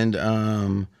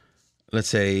 and let's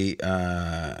say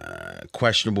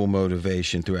questionable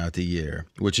motivation throughout the year,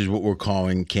 which is what we're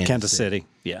calling Kansas City.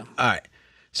 Yeah. All right.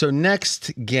 So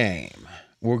next game,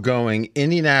 we're going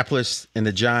Indianapolis and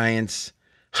the Giants.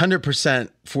 100%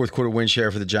 fourth quarter win share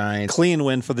for the Giants. Clean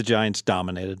win for the Giants,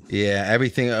 dominated. Yeah,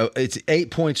 everything. It's 8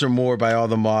 points or more by all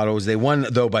the models. They won,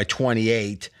 though, by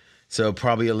 28, so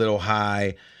probably a little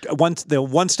high. The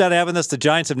one stat I have in this, the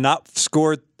Giants have not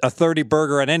scored a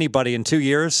 30-burger on anybody in 2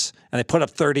 years, and they put up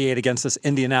 38 against this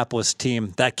Indianapolis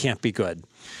team. That can't be good.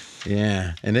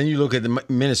 Yeah, and then you look at the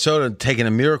Minnesota taking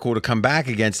a miracle to come back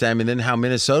against them, and then how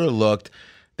Minnesota looked,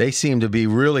 they seem to be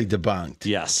really debunked.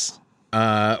 Yes.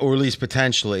 Or at least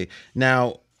potentially.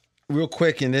 Now, real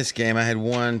quick in this game, I had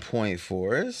 1 point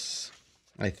for us,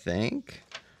 I think.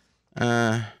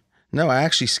 No, I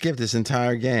actually skipped this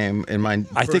entire game in my.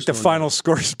 I think the final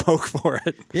score spoke for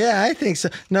it. Yeah, I think so.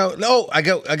 No, I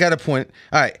got a point.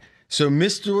 All right, so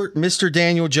Mr.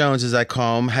 Daniel Jones, as I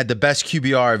call him, had the best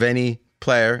QBR of any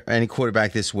player, any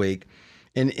quarterback this week,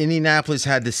 and Indianapolis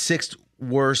had the 6th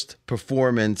worst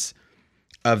performance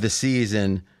of the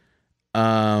season.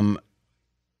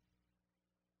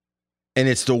 And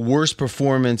it's the worst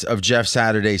performance of Jeff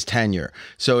Saturday's tenure.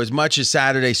 So as much as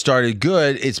Saturday started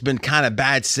good, it's been kind of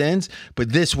bad since,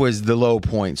 but this was the low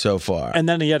point so far. And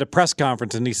then he had a press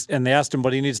conference, and they asked him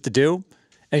what he needs to do.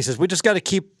 And he says, we just got to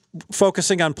keep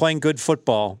focusing on playing good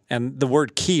football, and the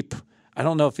word keep, I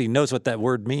don't know if he knows what that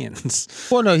word means.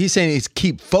 Well, no, he's saying he's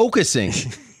keep focusing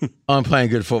on playing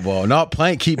good football, not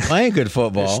keep playing good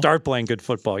football. Start playing good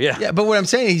football, yeah. Yeah, but what I'm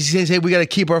saying is he's saying we got to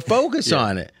keep our focus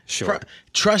on it. Sure.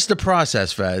 Trust the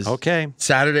process, Fez. Okay.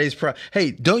 Saturday's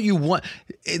Hey, don't you want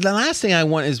the last thing I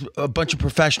want is a bunch of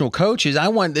professional coaches. I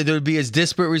want there to be as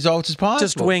disparate results as possible.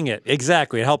 Just wing it.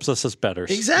 Exactly. It helps us as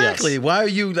bettors. Exactly. Yes. Why are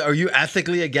you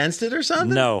ethically against it or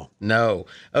something? No.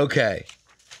 Okay.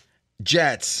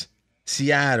 Jets,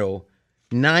 Seattle,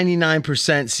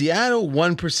 99% Seattle,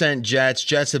 1% Jets.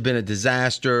 Jets have been a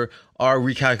disaster. Our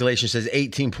recalculation says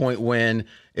 18-point win.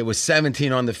 It was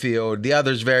 17 on the field. The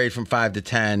others varied from 5 to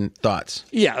 10. Thoughts?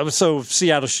 Yeah, so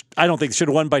Seattle, I don't think should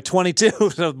have won by 22.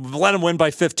 So let them win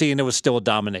by 15. It was still a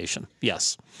domination.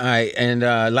 Yes. All right, and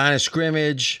line of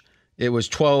scrimmage, it was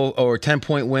 12 or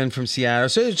 10-point win from Seattle.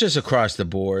 So it's just across the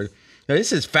board. Now,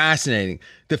 this is fascinating.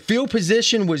 The field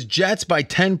position was Jets by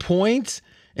 10 points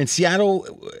and Seattle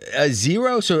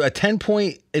 0, so a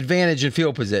 10-point advantage in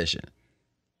field position.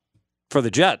 For the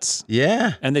Jets.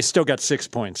 Yeah. And they still got 6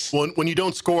 points. Well, when you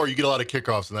don't score, you get a lot of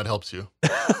kickoffs, and that helps you.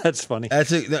 That's funny.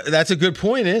 That's a good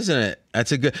point, isn't it?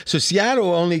 That's a good. So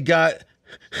Seattle only got.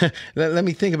 Let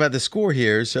me think about the score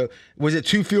here. So was it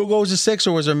 2 field goals to 6,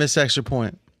 or was there a missed extra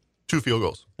point? 2 field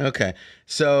goals. Okay.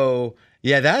 So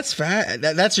yeah, that's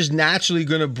that's just naturally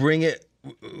going to bring it,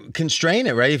 constrain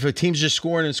it, right? If a team's just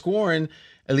scoring and scoring,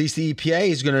 at least the EPA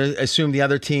is going to assume the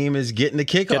other team is getting the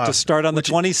kickoff. Get to start on the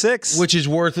 26. Which is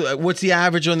worth, what's the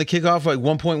average on the kickoff? Like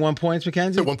 1.1 points,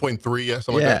 Mackenzie? 1.3, yeah,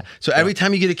 something like that. So every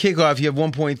time you get a kickoff, you have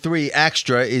 1.3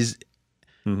 extra is...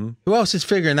 Mm-hmm. Who else is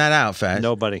figuring that out, Faz?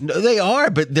 Nobody. No, they are,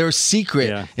 but they're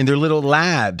secret in their little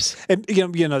labs. And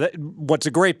what's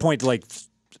a great point, like,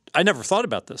 I never thought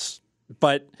about this,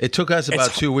 but... It took us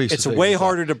about 2 weeks. It's way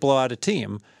harder to blow out a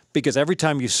team because every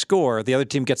time you score, the other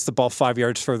team gets the ball 5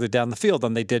 yards further down the field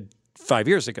than they did 5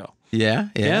 years ago. Yeah.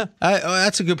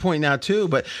 That's a good point now too.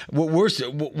 But what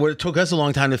it took us a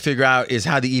long time to figure out is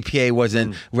how the EPA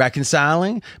wasn't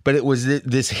reconciling, but it was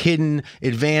this hidden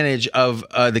advantage of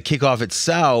the kickoff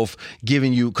itself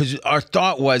giving you, because our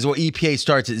thought was, well, EPA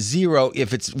starts at 0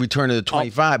 if it's returned to the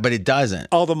 25, but it doesn't.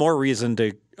 All the more reason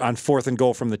to, on 4th and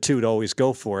goal from the 2, to always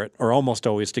go for it, or almost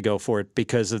always to go for it,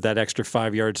 because of that extra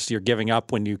 5 yards you're giving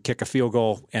up when you kick a field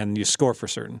goal and you score for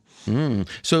certain.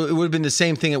 So it would have been the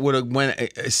same thing. It would have went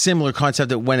a similar concept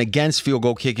that went against field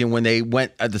goal kicking when they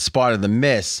went at the spot of the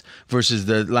miss versus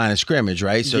the line of scrimmage,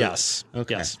 right? So, yes.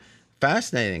 Okay. Yes.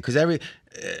 Fascinating. Because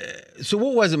so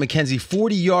what was it, Mackenzie?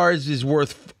 40 yards is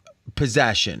worth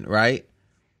possession, right?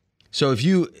 So if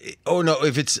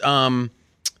it's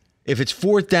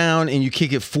 4th down and you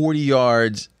kick it 40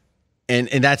 yards and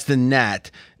that's the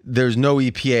net, there's no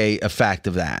EPA effect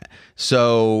of that.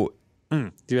 So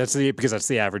because that's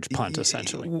the average punt,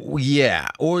 essentially. Yeah.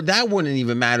 Or that wouldn't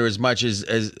even matter as much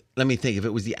as let me think, if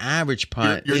it was the average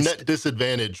punt. Your net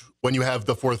disadvantage when you have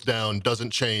the 4th down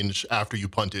doesn't change after you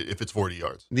punt it if it's 40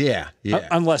 yards. Yeah.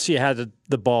 Unless you had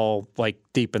the ball like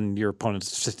deep in your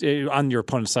opponent's on your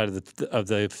opponent's side of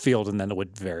the field, and then it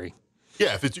would vary.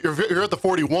 Yeah, if you're at the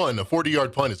 41, a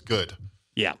 40-yard punt is good.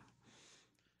 Yeah,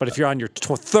 but if you're on your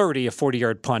 30, a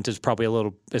 40-yard punt is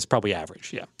probably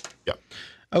average. Yeah. Yeah.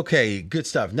 Okay, good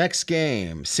stuff. Next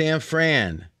game, San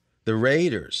Fran, the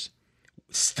Raiders.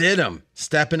 Stidham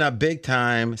stepping up big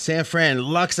time. San Fran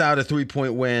lucks out a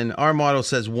 3-point win. Our model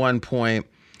says 1 point.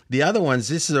 The other ones,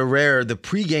 this is the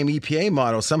pregame EPA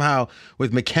model, somehow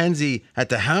with Mackenzie at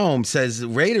the helm, says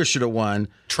Raiders should have won.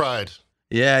 Tried.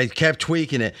 Yeah, he kept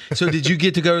tweaking it. So did you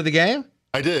get to go to the game?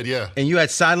 I did, yeah. And you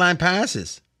had sideline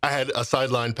passes? I had a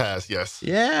sideline pass, yes.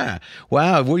 Yeah.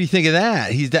 Wow. What do you think of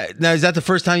that? Now, is that the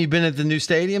first time you've been at the new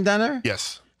stadium down there?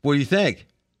 Yes. What do you think?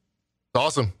 It's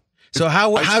awesome. So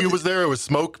Ice Cube was there. It was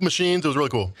smoke machines. It was really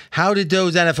cool. How did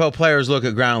those NFL players look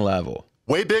at ground level?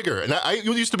 Way bigger. And I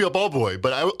used to be a ball boy,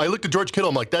 but I looked at George Kittle.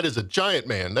 I'm like, that is a giant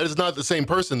man. That is not the same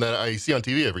person that I see on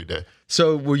TV every day.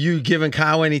 So were you giving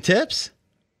Kyle any tips?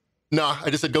 No, I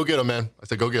just said, go get him, man. I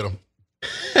said, go get him.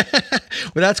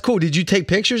 Well, that's cool. Did you take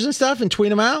pictures and stuff and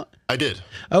tweet them out? I did.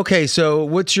 Okay, so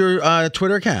what's your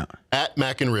Twitter account? At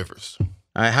Macken Rivers. All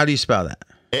right, how do you spell that?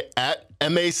 At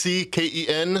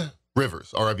Macken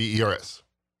Rivers, Rivers.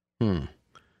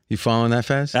 You following that,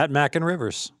 Fez? At Macken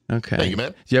Rivers. Okay. Thank you,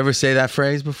 man. Did you ever say that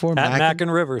phrase before? At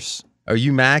Macken Rivers. Are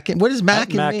you Mackin? What does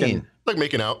Mackin mean? Like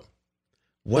making out.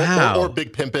 Wow. Or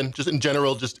big pimping, just in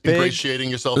general, just ingratiating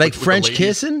yourself. Like with French the ladies.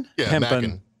 kissing? Yeah, Pimpin'.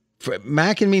 Mackin.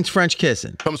 Mackin means French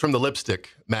kissing. Comes from the lipstick,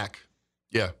 Mac.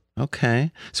 Yeah.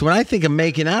 Okay. So when I think of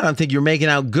making out, I'm thinking you're making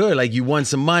out good. Like you won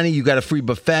some money, you got a free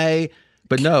buffet.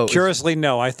 But no. Curiously,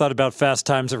 no. I thought about Fast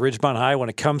Times at Ridgemont High. When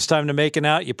it comes time to making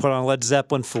out, you put on Led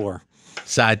Zeppelin 4.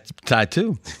 Side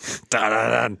 2.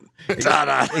 Da-da-da.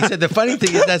 Da-da. He said the funny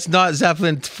thing is that's not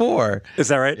Zeppelin 4. Is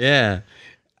that right? Yeah.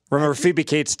 Remember Phoebe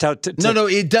Cates? No,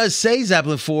 it does say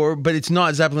Zeppelin 4, but it's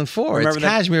not Zeppelin 4. Remember it's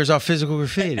Cashmere's off Physical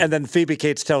Graffiti. And then Phoebe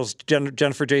Cates tells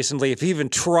Jennifer Jason Leigh, if he even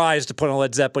tries to put on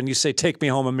Led Zeppelin, you say, take me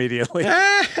home immediately.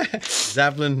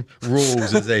 Zeppelin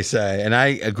rules, as they say. And I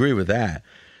agree with that.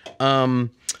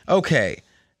 Okay.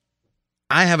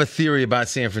 I have a theory about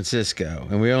San Francisco,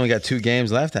 and we only got 2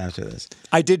 games left after this.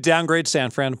 I did downgrade San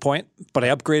Fran a point, but I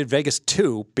upgraded Vegas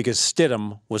 2 because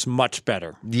Stidham was much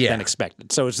better than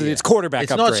expected. So it's quarterback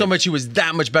It's upgrade. not so much he was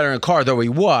that much better in Carr, though he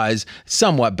was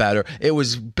somewhat better. It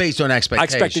was based on expectation.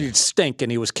 I expected he'd stink,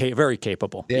 and he was very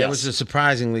capable. Yeah, It was a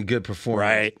surprisingly good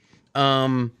performance.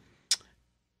 Right.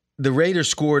 The Raiders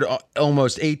scored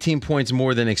almost 18 points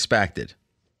more than expected.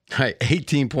 Right,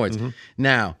 18 points. Mm-hmm.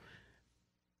 Now,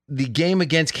 the game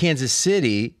against Kansas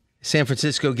City, San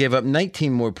Francisco gave up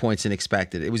 19 more points than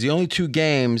expected. It was the only 2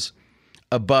 games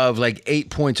above like 8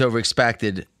 points over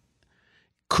expected.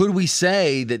 Could we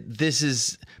say that this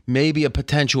is maybe a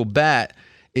potential bet?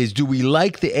 Is do we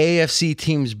like the AFC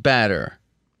teams better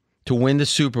to win the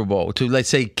Super Bowl, to let's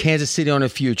say Kansas City on the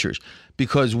futures?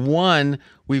 Because one,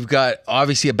 we've got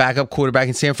obviously a backup quarterback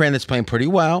in San Fran that's playing pretty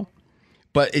well.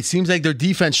 But it seems like their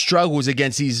defense struggles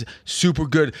against these super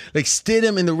good, like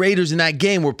Stidham and the Raiders in that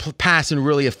game were passing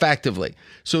really effectively.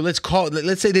 So let's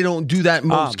say they don't do that in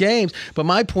most games. But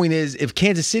my point is, if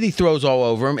Kansas City throws all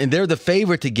over them and they're the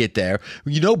favorite to get there,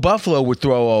 Buffalo would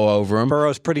throw all over them.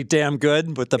 Burrow's pretty damn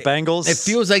good with the Bengals. It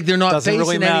feels like they're not facing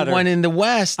really anyone in the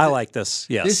West. I like this.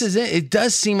 Yes, this is it. It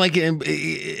does seem like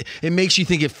it makes you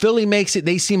think if Philly makes it,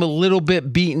 they seem a little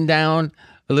bit beaten down.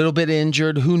 A little bit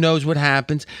injured. Who knows what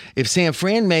happens? If San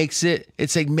Fran makes it,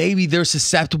 it's like maybe they're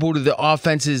susceptible to the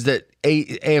offenses that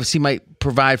AFC might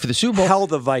provide for the Super Bowl. Hell,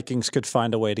 the Vikings could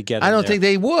find a way to get. I don't think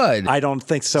they would. I don't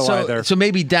think so either. So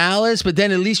maybe Dallas, but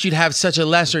then at least you'd have such a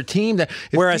lesser team that.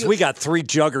 Whereas we got 3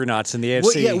 juggernauts in the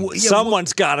AFC.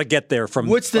 Someone's got to get there from.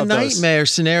 What's the nightmare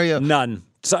scenario? None.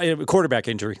 Quarterback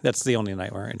injury. That's the only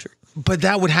nightmare injury. But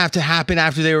that would have to happen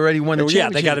after they already won the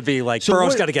championship. Yeah, they got to be like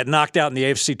Burrow's got to get knocked out in the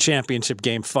AFC Championship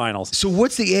game finals. So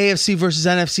what's the AFC versus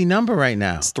NFC number right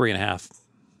now? It's 3.5.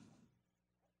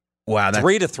 Wow,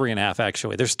 3 to 3.5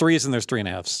 actually. There's 3s and there's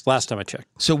 3.5s. Last time I checked.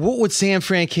 So what would San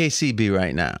Fran KC be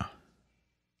right now?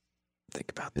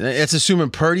 Think about that. That's assuming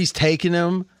Purdy's taking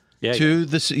him to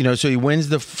the so he wins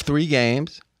the 3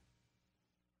 games.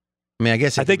 I mean, I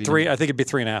guess I think 3. I think it'd be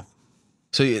 3.5.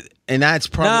 So, and that's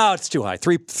probably no, it's too high.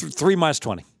 3 minus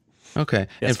 20. Okay,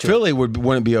 and Philly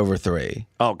wouldn't be over 3.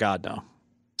 Oh God, no.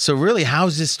 So really,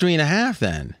 how's this 3.5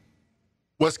 then?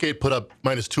 Westgate put up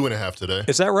minus 2.5 today.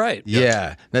 Is that right?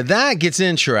 Yeah. Now that gets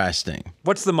interesting.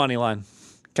 What's the money line?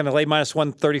 Can I lay minus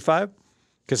 135?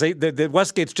 Because the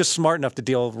Westgate's just smart enough to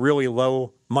deal really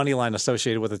low money line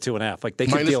associated with a 2.5. Like they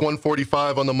could minus deal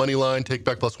 145 on the money line. Take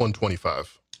back plus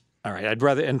 125. All right, I'd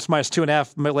rather, and it's minus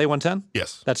 2.5, lay 110?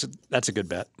 Yes. That's a good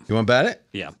bet. You want to bet it?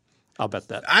 Yeah, I'll bet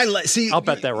that. I'll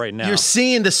bet that right now. You're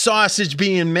seeing the sausage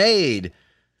being made.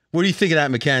 What do you think of that,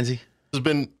 Mackenzie? This has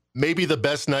been maybe the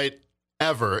best night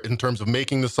ever in terms of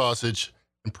making the sausage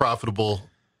and profitable.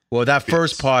 Well, that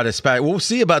first part is we'll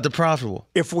see about the profitable.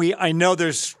 I know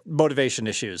there's motivation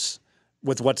issues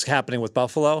with what's happening with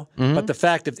Buffalo, but the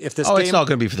fact if this game, it's not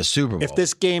going to be for the Super Bowl. If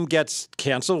this game gets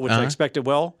canceled, which I expect it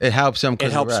will, it helps them.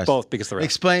 It helps both because the rest.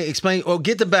 Explain. Well,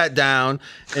 get the bet down,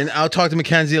 and I'll talk to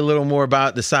Mackenzie a little more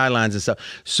about the sidelines and stuff.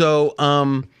 So,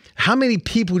 how many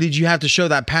people did you have to show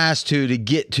that pass to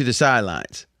get to the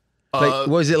sidelines?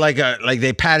 Was it like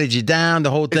they patted you down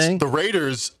the whole thing? The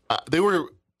Raiders, they were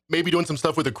maybe doing some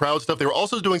stuff with the crowd stuff. They were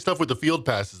also doing stuff with the field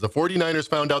passes. The 49ers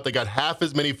found out they got half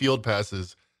as many field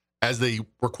passes as they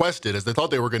requested, as they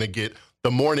thought they were going to get the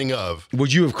morning of.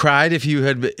 Would you have cried if you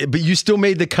had, but you still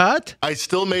made the cut? I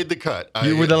still made the cut.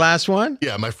 You were the last one?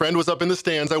 Yeah, my friend was up in the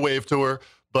stands. I waved to her,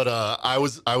 but I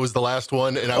was the last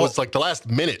one, and I was like the last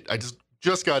minute. I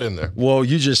just got in there. Well,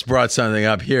 you just brought something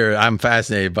up here I'm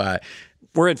fascinated by.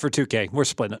 We're in for 2K. We're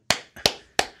splitting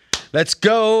it. Let's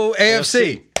go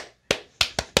AFC.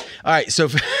 All right, so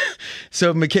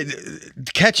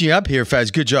catching you up here,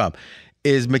 Fez, good job.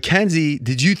 Is Mackenzie,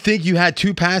 did you think you had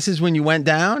 2 passes when you went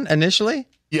down initially?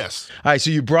 Yes. All right,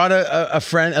 so you brought a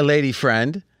friend, a lady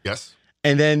friend. Yes.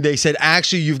 And then they said,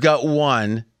 actually, you've got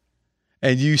 1.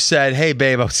 and you said, "Hey,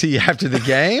 babe, I'll see you after the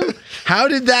game." How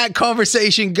did that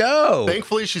conversation go?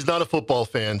 Thankfully, she's not a football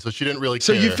fan, so she didn't really care.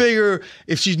 So you figure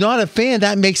if she's not a fan,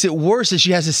 that makes it worse if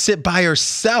she has to sit by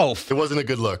herself. It wasn't a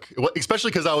good look,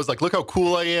 especially because I was like, look how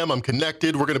cool I am. I'm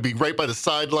connected. We're going to be right by the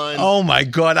sideline. Oh, my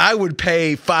God. I would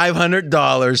pay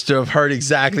 $500 to have heard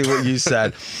exactly what you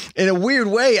said. In a weird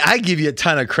way, I give you a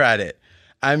ton of credit.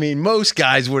 I mean, most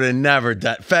guys would have never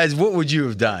done. Fez, what would you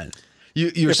have done?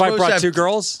 You're if I brought two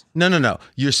girls? No.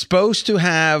 You're supposed to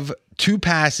have 2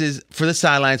 passes for the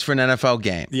sidelines for an NFL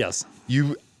game. Yes.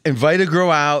 You invite a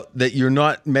girl out that you're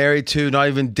not married to, not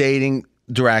even dating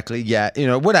directly yet,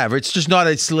 whatever. It's just not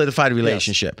a solidified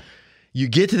relationship. Yes. You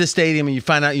get to the stadium and you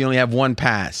find out you only have 1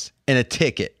 pass and a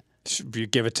ticket. You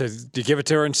give it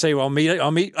to her and say, "Well,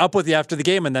 I'll meet up with you after the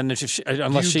game," and then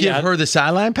unless she give her the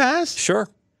sideline pass, sure.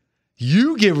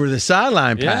 You give her the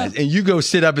sideline pass and you go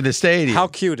sit up in the stadium. How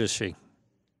cute is she?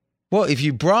 Well, if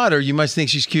you brought her, you must think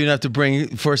she's cute enough to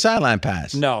bring for a sideline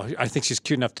pass. No, I think she's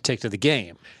cute enough to take to the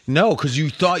game. No, because you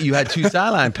thought you had 2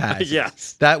 sideline passes.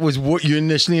 Yes. That was what you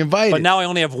initially invited. But now I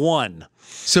only have 1.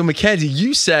 So, Mackenzie,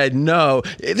 you said no.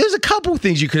 There's a couple of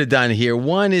things you could have done here.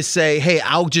 One is say, hey,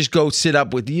 I'll just go sit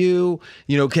up with you.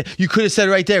 You could have said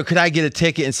right there, could I get a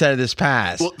ticket instead of this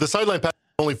pass? Well, the sideline pass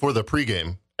is only for the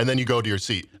pregame, and then you go to your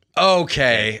seat.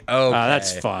 Okay.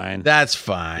 That's fine. That's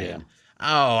fine. Yeah.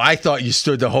 Oh, I thought you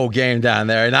stood the whole game down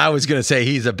there, and I was going to say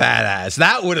he's a badass.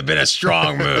 That would have been a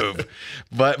strong move.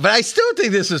 But I still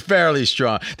think this is fairly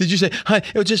strong. Did you say, "Hi,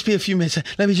 it'll just be a few minutes.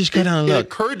 Let me just go down and look"? It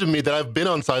occurred to me that I've been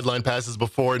on sideline passes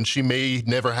before, and she maybe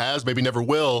never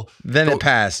will. Then it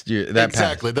passed.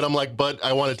 Exactly. Then I'm like, but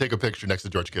I want to take a picture next to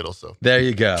George Kittle. So there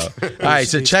you go. All right,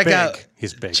 so check out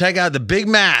the Big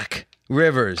Mac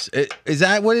Rivers. Is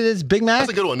that what it is? Big Mac?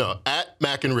 That's a good one. No, at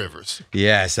Mac and Rivers.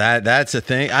 Yes, that's a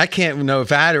thing. I can't know if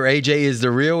that or AJ is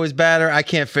the real is better. I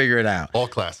can't figure it out. All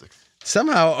classics.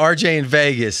 Somehow RJ in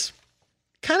Vegas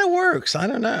kind of works. I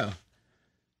don't know.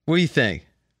 What do you think?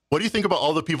 What do you think about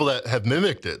all the people that have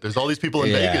mimicked it? There's all these people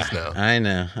in Vegas now. I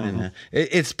know.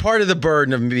 It's part of the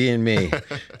burden of being me.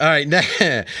 All right,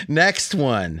 next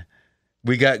one.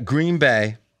 We got Green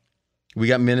Bay. We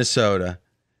got Minnesota.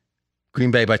 Green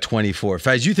Bay by 24.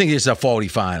 Faz, you think it's a faulty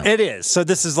final? It is. So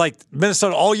this is like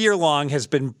Minnesota all year long has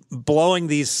been blowing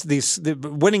these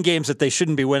winning games that they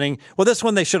shouldn't be winning. Well, this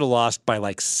one they should have lost by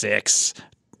like 6.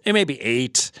 It may be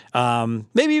 8,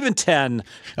 maybe even 10.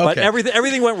 But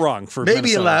everything went wrong for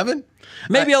maybe Minnesota. 11.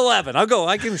 Maybe 11.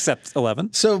 I can accept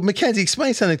 11. So Mackenzie,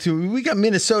 explain something to me. We got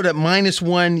Minnesota at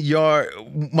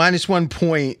 -1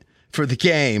 point for the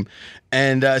game,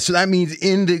 and so that means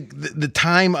in the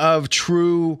time of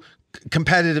true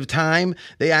competitive time,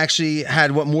 they actually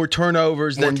had more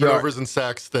turnovers and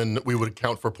sacks than we would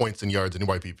count for points and yards in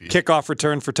YPP. Kickoff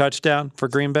return for touchdown for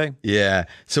Green Bay. Yeah.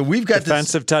 So we've got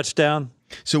defensive touchdown.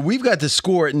 So we've got the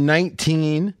score at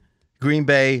 19 Green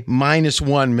Bay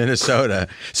 -1 Minnesota.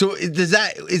 So is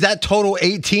that total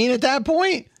 18 at that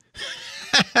point?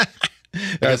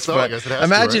 That's I guess it has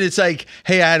Imagine to, right? It's like,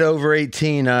 hey, I had over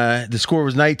 18. The score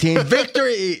was 19.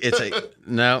 Victory. It's like,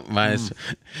 no, minus.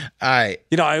 All right.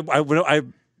 I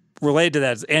related to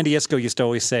that. Andy Isco used to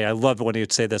always say, I loved when he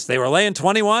would say this. They were laying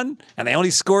 21 and they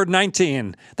only scored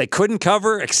 19. They couldn't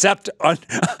cover except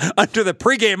under the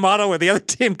pregame model where the other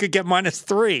team could get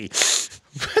 -3.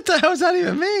 What the hell does that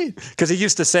even mean? Because he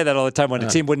used to say that all the time when a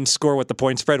team wouldn't score what the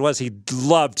point spread was. He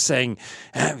loved saying,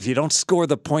 if you don't score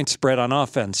the point spread on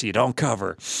offense, you don't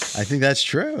cover. I think that's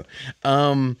true.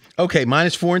 Okay,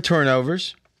 -4 in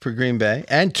turnovers for Green Bay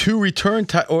and 2 return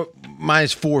or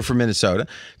 -4 for Minnesota.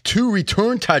 2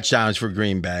 return touchdowns for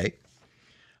Green Bay.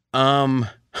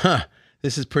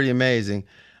 This is pretty amazing.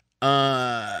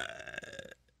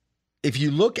 If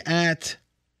you look at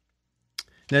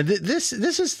now, this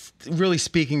is really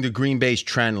speaking to Green Bay's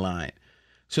trend line.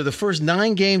 So the first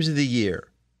 9 games of the year,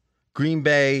 Green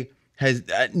Bay has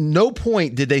at no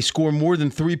point did they score more than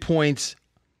 3 points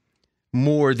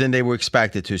more than they were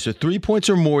expected to. So 3 points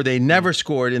or more, they never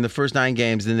scored in the first 9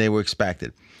 games than they were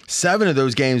expected. 7 of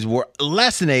those games were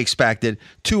less than they expected.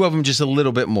 2 of them just a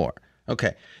little bit more.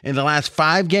 Okay. In the last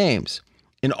 5 games,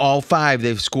 in all 5,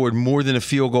 they've scored more than a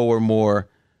field goal or more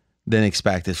than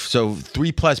expected. So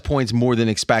 3+ points more than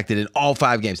expected in all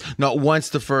 5 games. Not once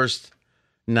the first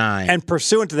 9. And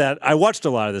pursuant to that, I watched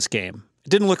a lot of this game. It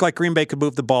didn't look like Green Bay could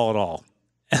move the ball at all.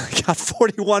 And they got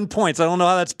 41 points. I don't know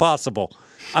how that's possible.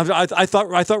 I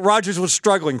thought Rodgers was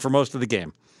struggling for most of the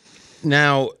game.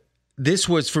 Now, this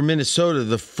was for Minnesota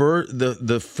the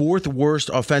 4th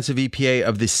worst offensive EPA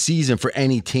of the season for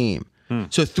any team.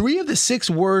 So 3 of the 6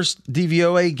 worst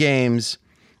DVOA games,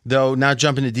 though, now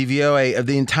jumping to DVOA, of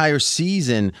the entire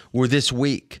season were this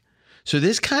week. So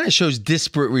this kind of shows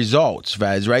disparate results,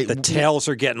 Vaz, right? The tails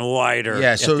are getting wider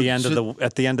Yeah, at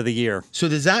the end of the year. So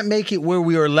does that make it where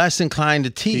we are less inclined to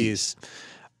tease?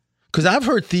 Because I've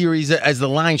heard theories that as the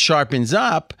line sharpens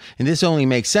up, and this only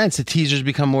makes sense, the teasers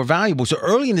become more valuable. So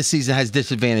early in the season has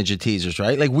disadvantage of teasers,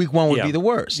 right? Like week 1 would be the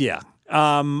worst. Yeah.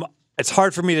 It's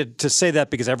hard for me to say that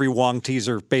because every Wong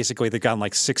teaser, basically, they've gone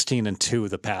like 16-2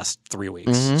 the past 3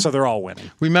 weeks. So they're all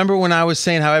winning. Remember when I was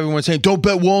saying how everyone's saying, don't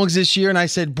bet Wongs this year? And I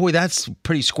said, boy, that's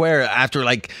pretty square after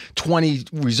like 20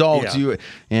 results.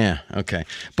 Yeah. Okay.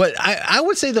 But I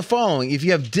would say the following. If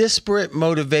you have disparate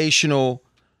motivation,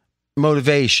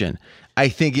 I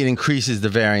think it increases the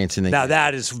variance in the game.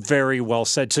 That is very well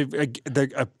said. So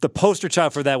the poster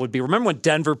child for that would be, remember when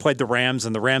Denver played the Rams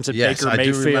and the Rams had Baker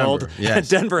Mayfield? Yes. And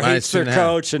Denver hates their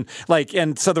coach and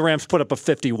so the Rams put up a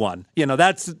 51.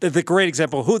 That's the great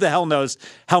example. Who the hell knows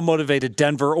how motivated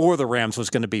Denver or the Rams was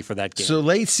going to be for that game? So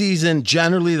late season,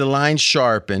 generally the lines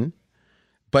sharpen.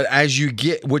 But as you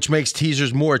get, which makes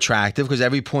teasers more attractive because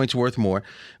every point's worth more.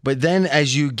 But then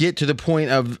as you get to the point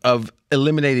of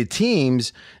eliminated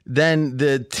teams, then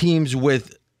the teams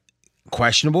with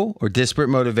questionable or disparate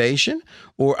motivation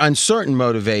or uncertain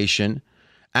motivation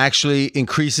actually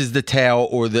increases the tail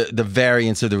or the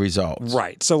variance of the results.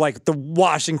 Right. So like the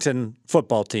Washington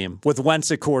football team with Wentz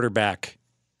at quarterback,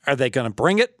 are they going to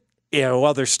bring it?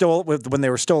 Well, they're still when they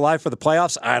were still alive for the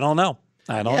playoffs. I don't know.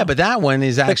 But that one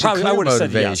is actually clear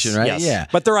motivation, right? Yes. Yeah.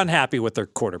 But they're unhappy with their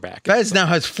quarterback. Fez now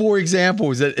has 4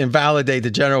 examples that invalidate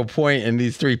the general point in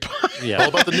these 3 points. All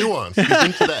about the nuance. You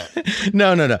think to that.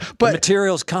 No. But the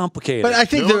material's complicated. But I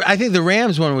think the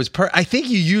Rams one was I think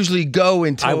you usually go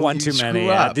until I won too many.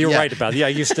 You're right about it. Yeah, I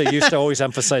used to always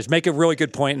emphasize, make a really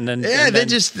good point and then then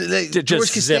just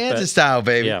George Costanza style,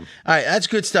 baby. Yeah. All right, that's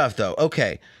good stuff though.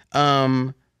 Okay.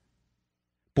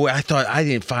 Boy, I thought I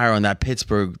didn't fire on that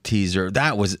Pittsburgh teaser.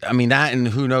 That was, that and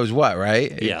who knows what,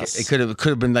 right? Yes. It could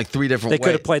have been like 3 different ways. They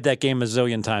could have played that game a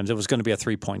zillion times. It was going to be a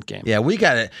 3-point game. Yeah, we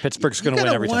got it. Pittsburgh's going to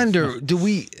win every time.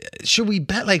 Should we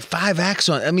bet like 5X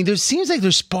on? There seems like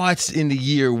there's spots in the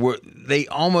year where they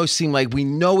almost seem like we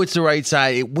know it's the right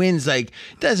side. It wins it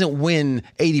doesn't win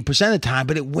 80% of the time,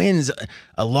 but it wins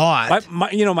a lot.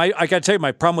 I got to tell you,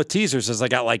 my problem with teasers is I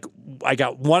got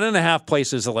 1.5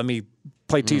 places that let me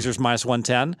play teasers minus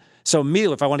 110. So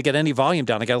immediately, if I want to get any volume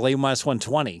down, I got to lay minus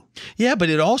 120. Yeah, but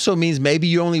it also means maybe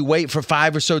you only wait for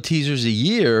 5 or so teasers a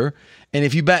year. And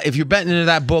if you're betting into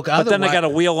that book, but then I got to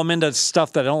wheel them into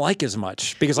stuff that I don't like as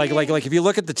much because like if you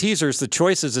look at the teasers, the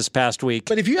choices this past week.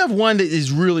 But if you have one that is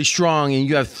really strong and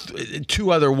you have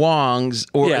 2 other Wongs,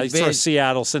 sort of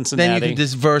Seattle, Cincinnati, then you can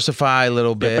diversify a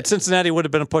little bit. Yeah, but Cincinnati would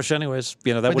have been a push anyways.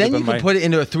 That would have been you can put it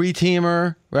into a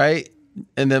 3-teamer, right?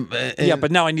 And then,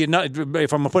 but now I need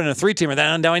if I'm putting a 3-teamer,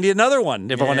 then now I need another one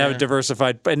if I want to have it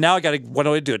diversified. But now I got to. What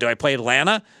do I do? Do I play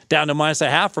Atlanta down to minus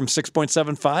 0.5 from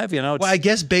 6.75? Well, I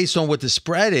guess based on what the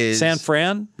spread is, San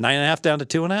Fran 9.5 down to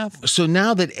 2.5. So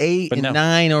now that 8 and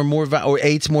 9 are more, or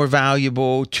 8's more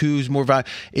valuable, 2's more valuable.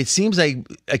 It seems like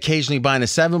occasionally buying a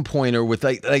 7-pointer with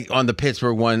like on the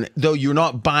Pittsburgh one, though you're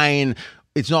not buying.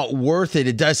 It's not worth it.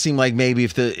 It does seem like maybe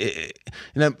if is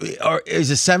a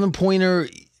 7-pointer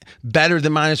better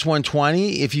than minus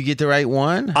 120 if you get the right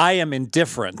one? I am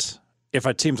indifferent if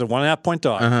a team's a 1.5 point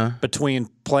dog between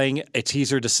playing a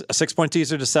 6-point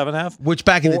teaser to 7.5. Which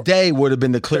back in the day would have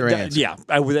been the clear answer. Yeah,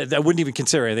 I wouldn't even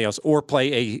consider anything else. Or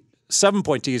play a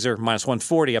 7-point teaser minus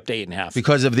 140 up to 8.5.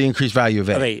 Because of the increased value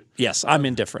of 8. Of 8, yes. I'm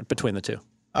indifferent between the two.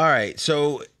 All right,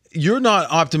 so you're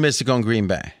not optimistic on Green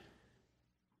Bay?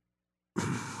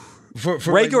 For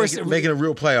making a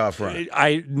real playoff run,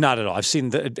 not at all. I've seen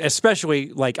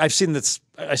especially I've seen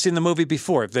the movie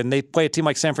before. Then they play a team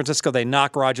like San Francisco, they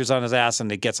knock Rodgers on his ass and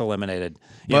it gets eliminated.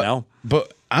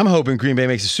 But I'm hoping Green Bay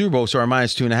makes a Super Bowl, so our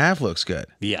minus 2.5 looks good.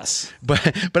 Yes,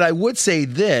 but I would say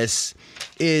this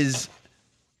is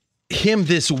him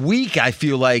this week. I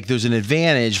feel like there's an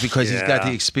advantage because he's got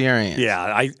the experience.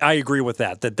 Yeah, I agree with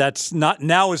that. That's not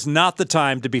now is not the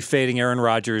time to be fading Aaron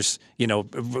Rodgers.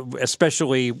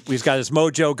 Especially he's got his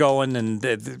mojo going,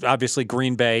 and obviously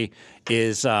Green Bay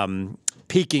is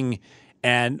peaking,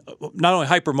 and not only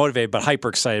hyper motivated but hyper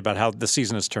excited about how the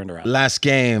season has turned around. Last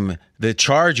game, the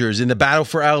Chargers in the battle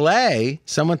for LA.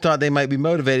 Someone thought they might be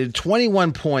motivated.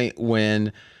 21-point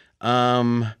win.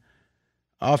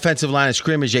 Offensive line of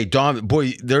scrimmage,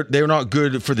 they're not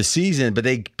good for the season, but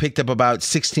they picked up about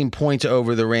 16 points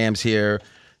over the Rams here.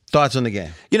 Thoughts on the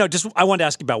game? I wanted to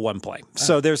ask you about one play.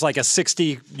 So there's like a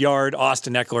 60-yard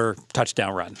Austin Eckler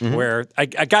touchdown run where a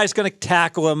guy's going to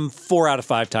tackle him 4 out of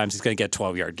 5 times. He's going to get a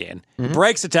 12-yard gain. He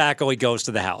breaks the tackle. He goes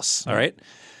to the house. All right.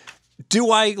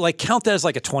 Do I count that as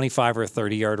like a 25 or a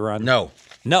 30-yard run? No.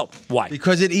 No. Why?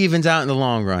 Because it evens out in the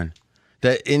long run.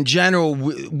 That in general,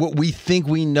 what we think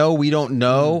we know, we don't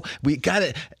know. We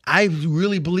gotta. I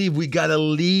really believe we gotta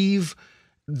leave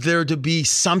there to be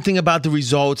something about the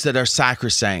results that are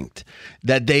sacrosanct,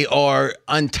 that they are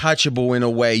untouchable in a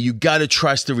way. You got to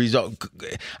trust the result.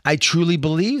 I truly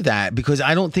believe that because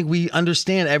I don't think we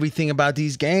understand everything about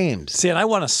these games. See, and I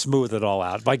want to smooth it all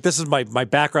out. Like, this is my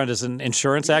background as an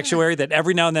insurance actuary, that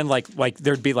every now and then, like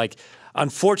there'd be like,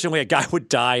 unfortunately, a guy would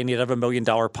die and he'd have $1 million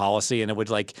policy, and it would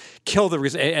like kill the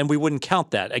and we wouldn't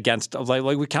count that against like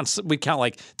we count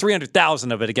like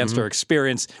 300,000 of it against our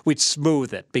experience. We'd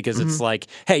smooth it because it's like,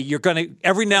 hey, you're gonna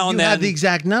every now and then. You have the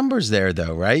exact numbers there,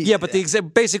 though, right? Yeah, but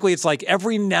basically it's like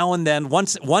every now and then,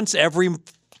 once every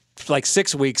like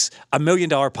 6 weeks, $1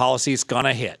 million policy is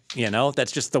gonna hit. You know,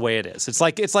 that's just the way it is. It's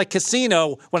like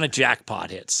casino when a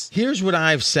jackpot hits. Here's what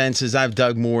I've sensed as I've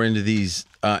dug more into these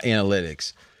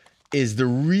analytics. Is the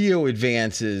real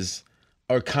advances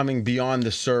are coming beyond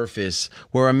the surface,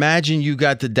 where imagine you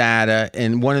got the data,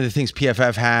 and one of the things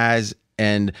PFF has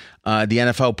and the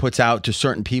NFL puts out to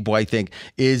certain people, I think,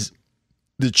 is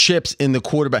the chips in the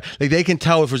quarterback. Like, they can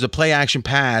tell if there's a play action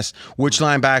pass, which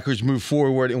linebackers move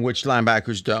forward and which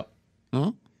linebackers don't.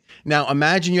 Mm-hmm. Now,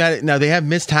 imagine you had it. Now, they have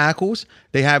missed tackles.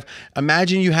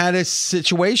 Imagine you had a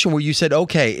situation where you said,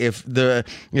 okay, if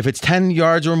it's 10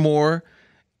 yards or more,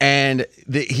 and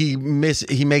he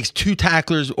makes two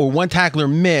tacklers or one tackler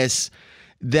miss,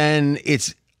 then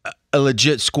it's a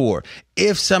legit score.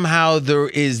 If somehow there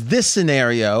is this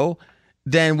scenario,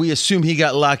 then we assume he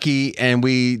got lucky and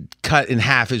we cut in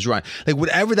half his run. Like,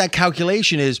 whatever that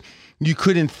calculation is, you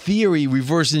could, in theory,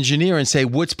 reverse engineer and say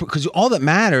because all that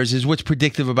matters is what's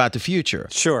predictive about the future.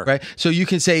 Sure. Right? So you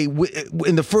can say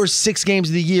in the first 6 games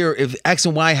of the year, if X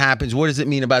and Y happens, what does it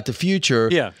mean about the future?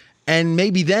 Yeah. And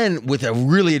maybe then with a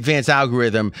really advanced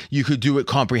algorithm, you could do it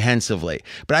comprehensively.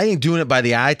 But I think doing it by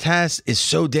the eye test is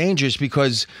so dangerous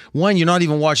because, one, you're not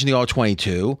even watching the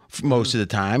All-22 most of the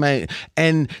time.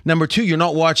 And number two, you're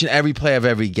not watching every play of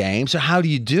every game. So how do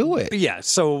you do it? Yeah,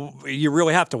 so you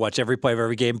really have to watch every play of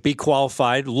every game, be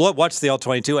qualified, watch the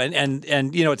All-22.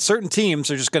 And you know, certain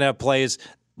teams are just going to have plays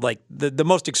like the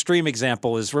most extreme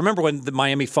example is, remember when the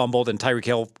Miami fumbled and Tyreek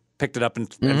Hill picked it up and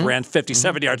ran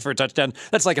 57 yards for a touchdown.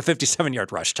 That's like a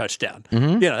 57-yard rush touchdown.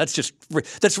 You know,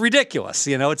 that's ridiculous.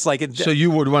 You know, it's like so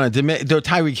you would want to though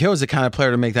Tyreek Hill is the kind of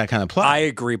player to make that kind of play. I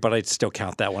agree, but I'd still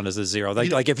count that one as a zero.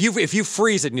 Like if you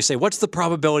freeze it and you say, what's the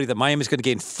probability that Miami's going to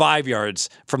gain 5 yards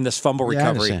from this fumble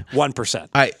recovery? 1%.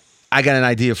 I got an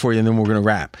idea for you, and then we're going to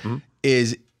wrap.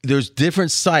 Is there's different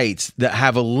sites that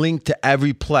have a link to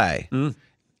every play.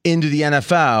 Into the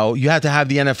NFL, you have to have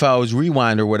the NFL's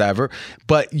rewind or whatever,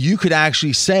 but you could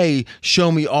actually say,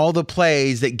 show me all the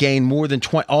plays that gain more than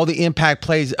 20, all the impact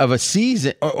plays of a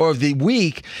season or of the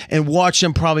week, and watch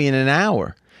them probably in an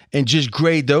hour and just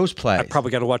grade those plays. I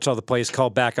probably got to watch all the plays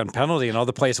called back on penalty and all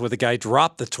the plays where the guy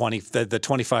dropped the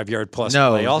 25-yard plus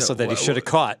play also that he should have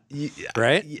caught,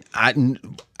 right?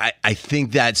 I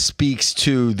think that speaks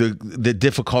to the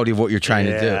difficulty of what you're trying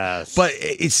to do. But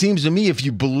it seems to me, if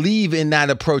you believe in that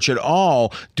approach at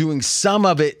all, doing some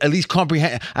of it, at least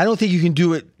comprehend. I don't think you can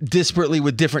do it disparately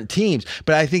with different teams.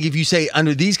 But I think if you say,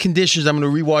 under these conditions, I'm going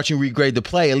to rewatch and regrade the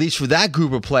play, at least for that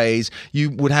group of plays, you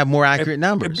would have more accurate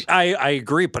numbers. I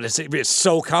agree, but it's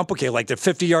so complicated. Like the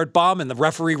 50-yard bomb and the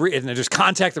referee, and there's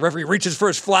contact, the referee reaches for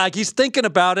his flag. He's thinking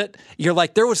about it. You're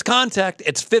like, there was contact.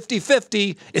 It's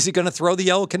 50-50. Is he going to throw the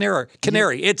yellow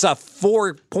canary? It's a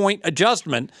 4-point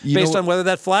adjustment based on whether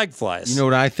that flag flies. You know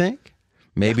what I think?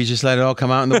 Maybe just let it all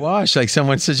come out in the wash, like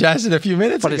someone suggested a few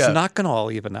minutes ago. But it's not going to all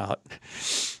even out.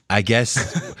 I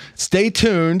guess. Stay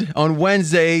tuned on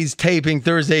Wednesday's taping,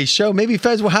 Thursday's show. Maybe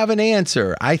Fez will have an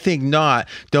answer. I think not.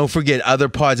 Don't forget, other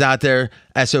pods out there.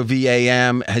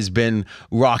 SOVAM has been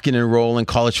rocking and rolling.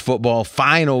 College football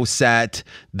final set.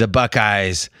 The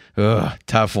Buckeyes. Ugh,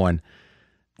 tough one.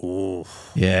 Ooh.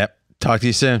 Yeah. Talk to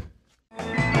you soon.